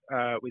job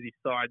with his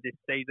side this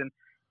season,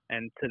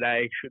 and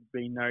today should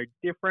be no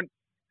different.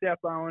 South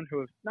Barwon, who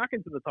have snuck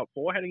into the top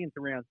 4 heading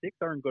into round 6,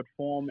 are in good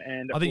form.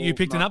 And I think you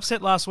picked an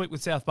upset last week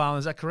with South Barwon.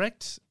 Is that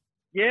correct?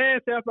 Yeah,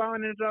 South Barwon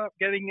ended up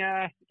getting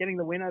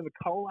the win over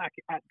Colac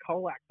at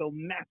Colac. So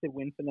massive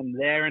win for them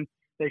there, and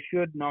they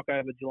should knock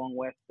over Geelong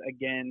West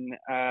again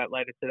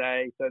later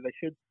today. So they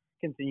should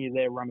continue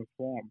their run of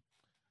form.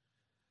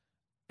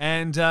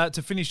 And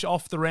to finish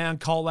off the round,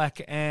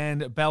 Colac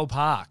and Bell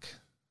Park.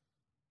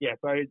 Yeah,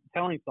 so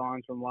telling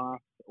signs from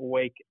last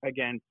week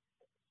against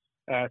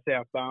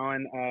South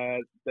Barwon.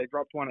 They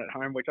dropped one at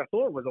home, which I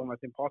thought was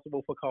almost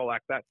impossible for Colac.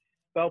 But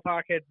Bell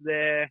Park heads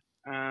there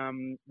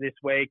this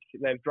week.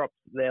 They've dropped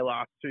their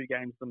last 2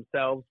 games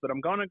themselves, but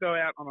I'm going to go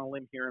out on a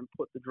limb here and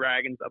put the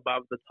Dragons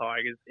above the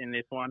Tigers in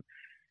this one.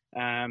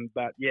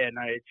 But yeah,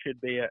 no, it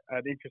should be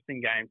an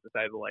interesting game to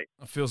say the least.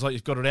 It feels like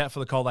you've got it out for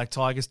the Colac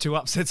Tigers. 2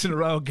 upsets in a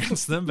row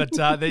against them, but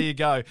there you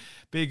go.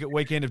 Big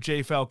weekend of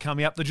GFL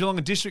coming up. The Geelong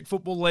and District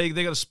Football League,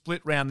 they've got a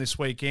split round this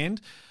weekend.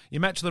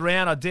 Your match of the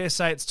round, I dare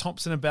say it's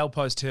Thompson and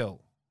Bellpost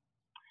Hill.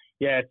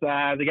 Yes,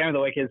 the game of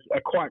the week is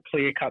a quite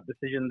clear-cut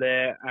decision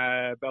there.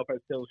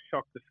 Bellpost Hill's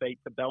shocked defeat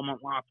to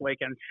Belmont last week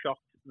and shocked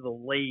the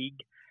league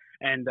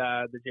and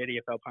the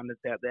GDFL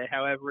pundits out there.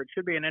 However, it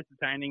should be an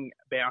entertaining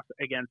bout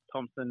against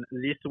Thompson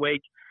this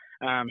week,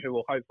 who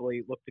will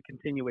hopefully look to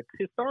continue its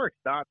historic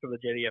start for the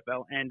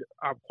GDFL and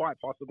are quite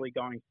possibly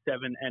going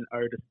 7-0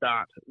 to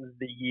start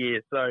the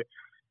year. So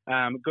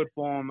good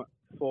form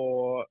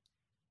for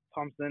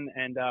Thompson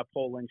and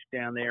Paul Lynch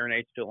down there in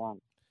East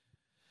Geelong.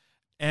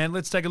 And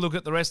let's take a look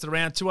at the rest of the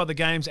round. 2 other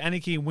games,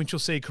 Anarchy and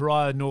Winchelsea,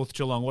 Corio, North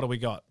Geelong. What do we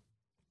got?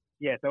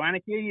 Yeah, so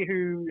Anarchy,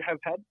 who have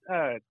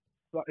had...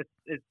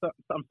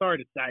 I'm sorry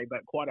to say,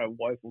 but quite a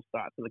woeful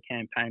start to the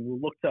campaign.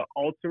 We'll look to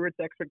alter its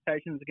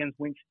expectations against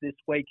Winch this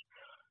week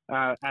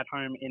at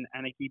home in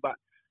Anarchy, but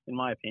in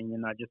my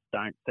opinion, I just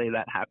don't see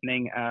that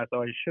happening.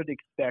 So I should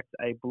expect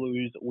a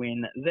Blues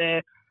win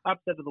there.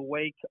 Upset of the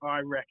week,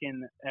 I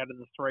reckon, out of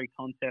the 3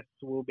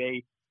 contests will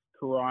be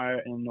Corio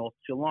and North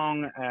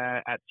Geelong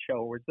at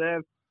Shell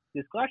Reserve.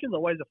 this clash is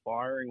always a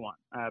fiery one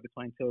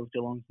between two of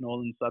Geelong's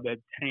northern suburb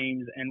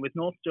teams. And with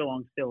North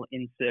Geelong still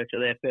in search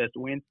of their first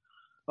win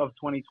of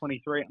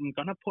 2023, I'm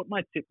going to put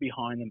my tip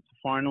behind them to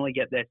finally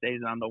get their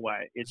season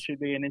underway. It should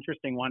be an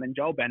interesting one. And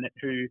Joel Bennett,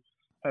 who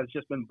has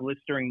just been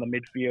blistering the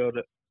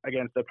midfield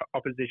against the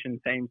opposition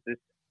teams this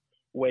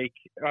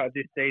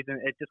season,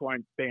 it just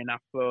won't be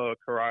enough for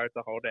Crowe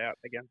to hold out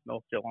against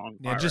North Geelong.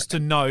 Now, just to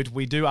note,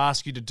 we do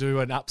ask you to do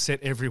an upset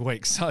every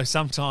week, so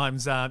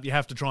sometimes you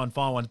have to try and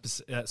find one,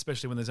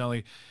 especially when there's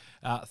only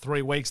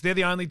 3 weeks. They're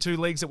the only 2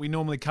 leagues that we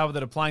normally cover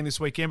that are playing this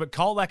weekend, but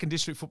Colac and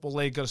District Football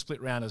League got a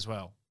split round as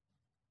well.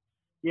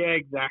 Yeah,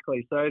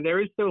 exactly. So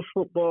there is still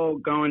football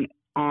going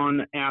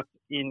on out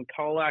in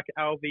Colac.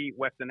 Alvey,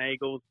 Western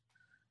Eagles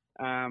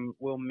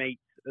will meet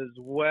as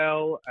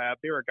well.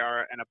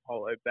 Birregurra and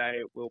Apollo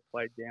Bay will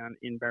play down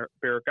in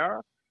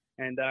Birregurra.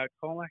 And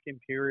Colac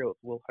Imperials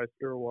will host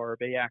Illawarra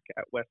Biak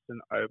at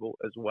Western Oval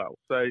as well.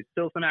 So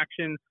still some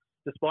action,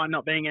 despite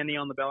not being any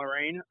on the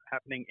Bellarine,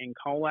 happening in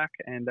Colac.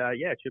 And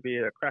it should be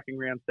a cracking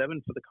round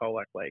 7 for the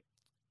Colac League.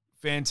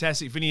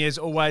 Fantastic. Vinny, as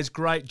always,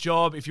 great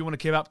job. If you want to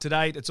keep up to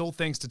date, it's all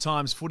thanks to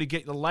Times Footy.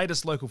 Get the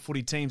latest local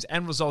footy teams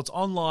and results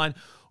online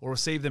or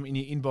receive them in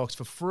your inbox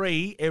for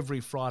free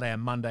every Friday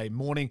and Monday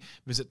morning.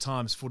 Visit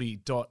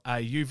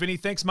timesfooty.au. Vinny,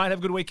 thanks, mate. Have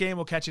a good weekend.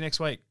 We'll catch you next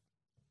week.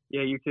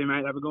 Yeah, you too,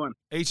 mate. Have a good one.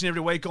 Each and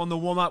every week on the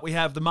warm-up, we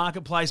have the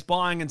marketplace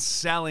buying and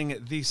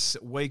selling this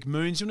week.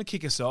 Moons, you want to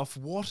kick us off?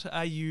 What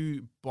are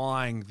you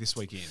buying this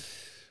weekend?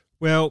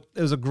 Well,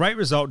 it was a great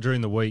result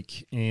during the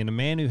week, and a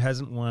man who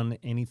hasn't won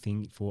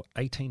anything for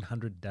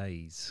 1,800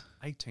 days.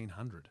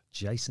 1,800?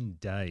 Jason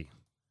Day,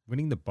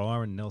 winning the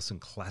Byron Nelson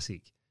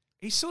Classic.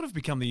 He's sort of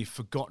become the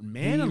forgotten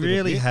man He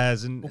really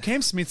has. And well,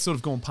 Cam Smith's sort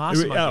of gone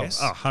past him, I guess.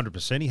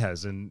 100% he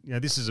has. And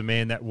this is a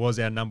man that was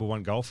our number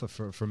one golfer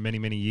for many,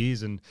 many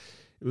years, and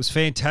it was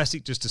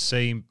fantastic just to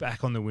see him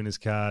back on the winner's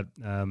card.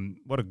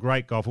 What a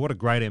great golfer. What a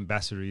great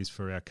ambassador he is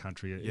for our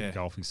country in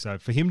golfing. So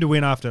for him to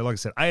win after, like I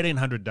said,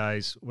 1,800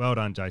 days, well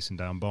done, Jason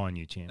Day. I'm buying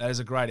you, champ. That is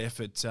a great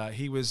effort.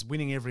 He was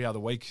winning every other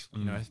week,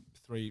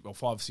 3 or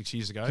 5 or 6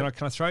 years ago.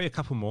 Can I throw you a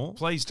couple more?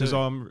 Please do.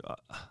 Because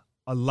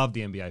I love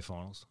the NBA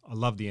Finals. I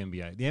love the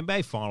NBA. The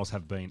NBA Finals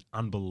have been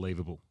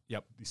unbelievable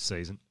this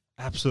season.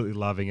 Absolutely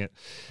loving it.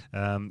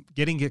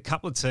 Getting a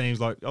couple of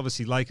teams, like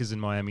obviously Lakers and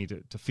Miami,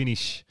 to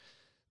finish –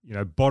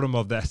 bottom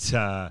of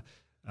that,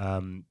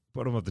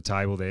 bottom of the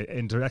table there,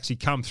 and to actually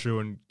come through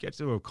and get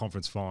to a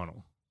conference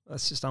final.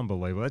 That's just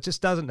unbelievable. That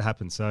just doesn't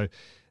happen. So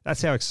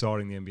that's how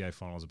exciting the NBA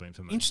Finals have been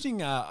for me.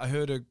 Interesting. I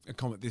heard a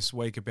comment this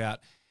week about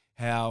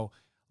how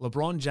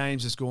LeBron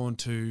James has gone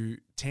to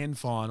 10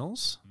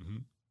 finals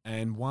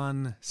and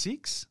won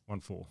 6? Won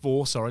 4.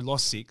 4, sorry,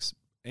 lost 6.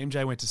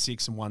 MJ went to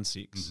 6 and won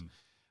 6.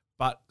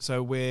 But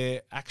so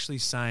we're actually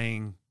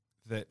saying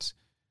that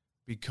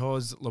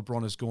because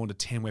LeBron has gone to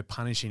 10, we're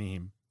punishing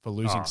him for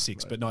losing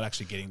 6, but not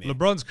actually getting there.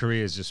 LeBron's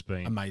career has just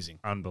been amazing,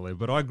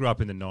 unbelievable. But I grew up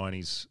in the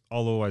 90s.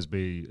 I'll always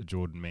be a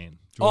Jordan man.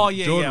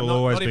 Jordan will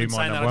always be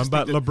my number one.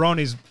 But LeBron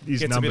is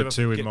number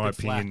 2 in my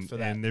opinion,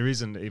 and there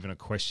isn't even a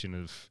question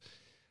of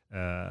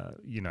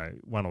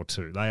 1 or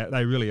 2.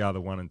 They really are the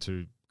 1 and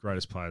 2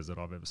 greatest players that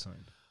I've ever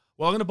seen.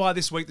 Well, I'm going to buy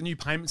this week the new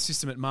payment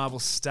system at Marvel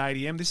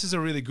Stadium. This is a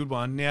really good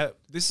one. Now,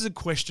 this is a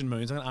question,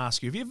 Moons. I'm going to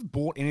ask you: have you ever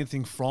bought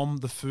anything from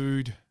the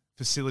food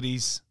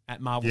facilities at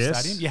Marvel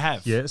Stadium? You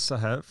have? Yes, I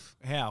have.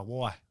 How?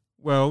 Why?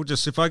 Well,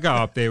 just if I go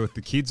up there with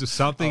the kids or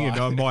something and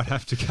I might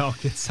have to go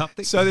and get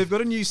something. So they've got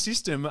a new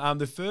system.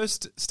 The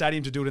first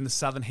stadium to do it in the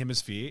Southern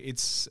Hemisphere.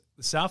 It's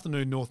this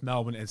afternoon, North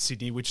Melbourne and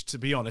Sydney, which, to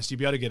be honest, you'll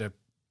be able to get a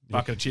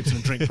bucket of chips and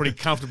a drink pretty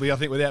comfortably, I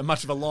think, without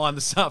much of a line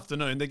this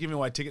afternoon. They're giving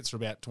away tickets for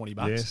about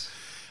 $20. Yes.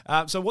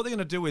 So what they're going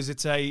to do is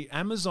it's a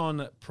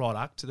Amazon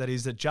product that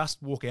is a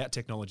just walk out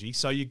technology.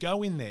 So you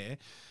go in there.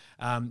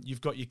 You've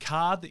got your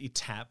card that you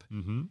tap.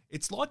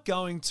 It's like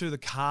going to the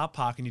car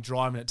park and you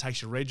drive and it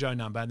takes your rego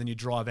number and then you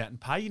drive out and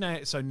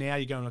pay. So now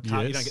you go in a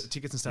car, you don't get the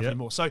tickets and stuff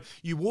anymore. So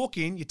you walk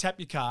in, you tap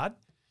your card,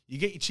 you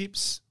get your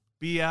chips,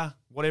 beer,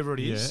 whatever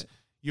it is.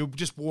 You'll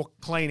just walk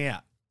clean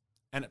out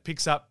and it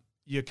picks up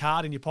your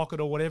card in your pocket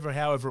or whatever,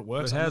 however it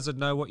works. But how does it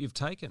know what you've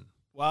taken?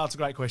 Well, it's a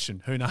great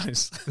question. Who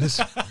knows?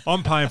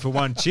 I'm paying for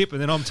one chip and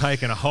then I'm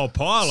taking a whole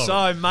pile of it.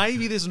 So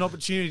maybe there's an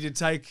opportunity to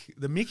take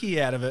the mickey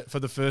out of it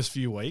for the first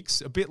few weeks,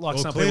 a bit like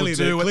some people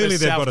do. Clearly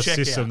they've got a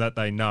system that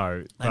they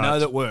know. They know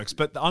that works.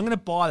 But I'm going to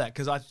buy that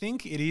because I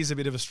think it is a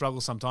bit of a struggle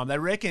sometimes. They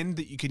reckon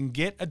that you can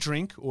get a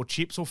drink or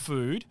chips or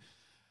food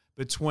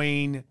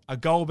between a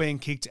goal being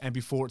kicked and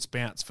before it's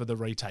bounced for the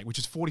retake, which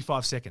is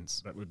 45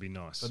 seconds. That would be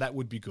nice. So that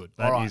would be good.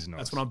 That is nice.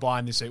 That's what I'm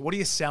buying this week. What are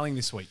you selling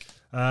this week?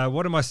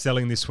 What am I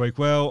selling this week?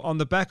 Well, on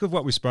the back of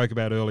what we spoke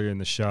about earlier in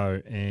the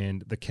show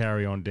and the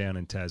carry-on down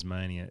in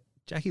Tasmania,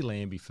 Jackie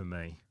Lambie for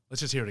me.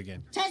 Let's just hear it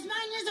again.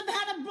 Tasmanians have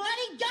had a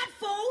bloody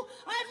gutful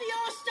over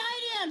your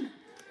stadium,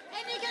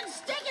 and you can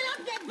stick it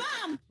up their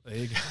bum. There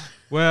you go.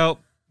 Well,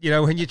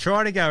 when you're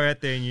trying to go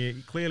out there and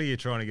you're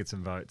trying to get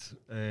some votes,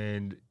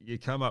 and you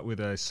come up with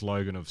a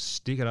slogan of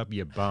 "stick it up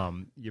your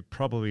bum," you're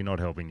probably not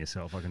helping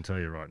yourself. I can tell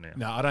you right now.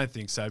 No, I don't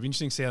think so. It'd be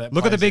interesting to see how that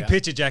Look at the plays big out.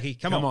 picture, Jackie.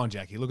 Come on,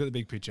 Jackie. Look at the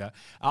big picture.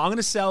 I'm going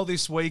to sell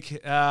this week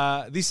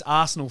this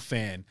Arsenal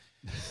fan.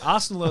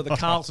 Arsenal are the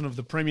Carlton of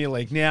the Premier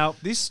League. Now,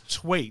 this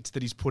tweet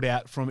that he's put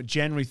out from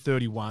January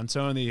 31,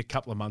 so only a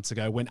couple of months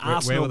ago, when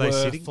Arsenal were they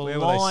sitting?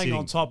 flying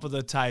on top of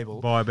the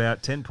table. By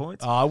about 10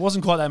 points? It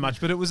wasn't quite that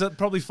much, but it was at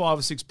probably 5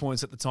 or 6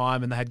 points at the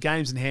time, and they had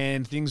games in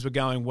hand. Things were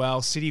going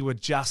well. City were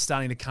just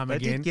starting to come They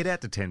again. did get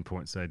out to 10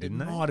 points, though, didn't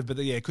they? Might have, but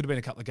yeah, it could have been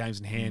a couple of games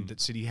in hand that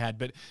City had.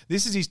 But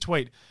this is his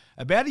tweet.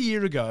 About a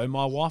year ago,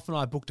 my wife and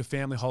I booked a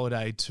family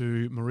holiday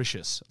to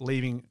Mauritius,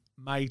 leaving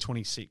May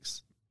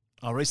 26th.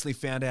 I recently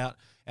found out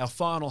our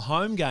final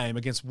home game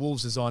against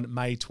Wolves is on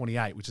May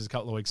 28, which is a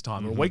couple of weeks'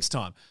 time, or a week's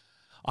time.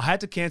 I had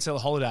to cancel the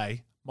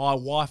holiday. My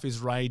wife is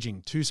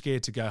raging, too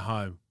scared to go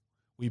home.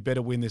 We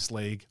better win this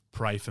league.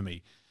 Pray for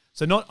me.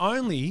 So not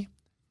only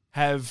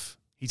have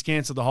he's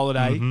cancelled the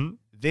holiday,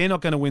 they're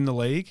not going to win the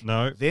league.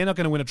 No. They're not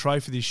going to win a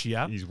trophy this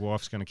year. His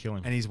wife's going to kill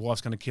him. And his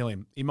wife's going to kill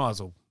him. He might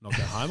as well not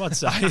go home, I'd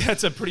say.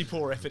 That's a pretty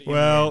poor effort.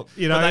 Well,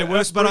 you know,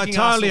 but I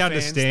totally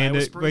understand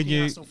it when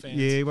you.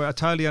 Yeah, well, I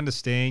totally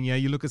understand. You know,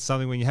 you look at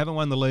something when you haven't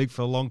won the league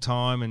for a long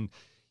time and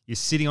you're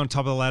sitting on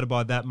top of the ladder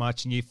by that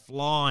much and you're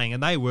flying,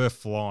 and they were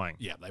flying.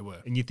 Yeah, they were.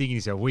 And you're thinking to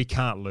yourself, we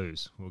can't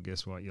lose. Well,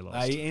 guess what? You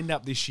lost. They end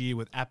up this year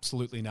with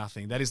absolutely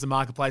nothing. That is the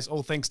marketplace,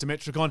 all thanks to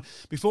Metricon.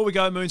 Before we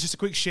go, Moons, just a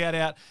quick shout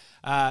out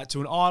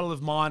to an idol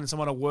of mine and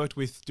someone I worked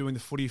with doing the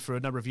footy for a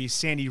number of years,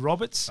 Sandy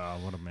Roberts. Oh,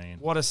 what a man.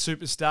 What a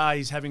superstar.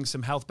 He's having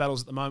some health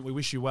battles at the moment. We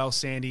wish you well,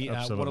 Sandy.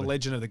 What a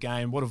legend of the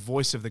game. What a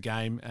voice of the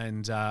game.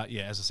 And,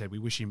 yeah, as I said, we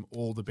wish him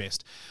all the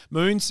best.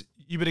 Moons,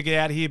 you better get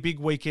out of here. Big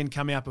weekend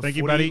coming up of Thank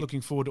footy. you, buddy.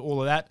 Looking forward to all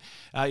of that.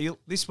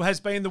 This has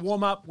been the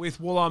warm-up with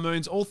Walleye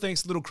Moons. All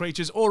thanks to Little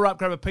Creatures. Order up,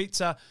 grab a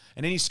pizza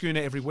and any schooner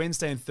every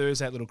Wednesday and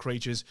Thursday at Little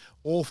Creatures,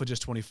 all for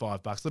just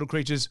 $25. Little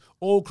Creatures,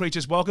 all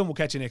creatures welcome. We'll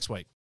catch you next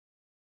week.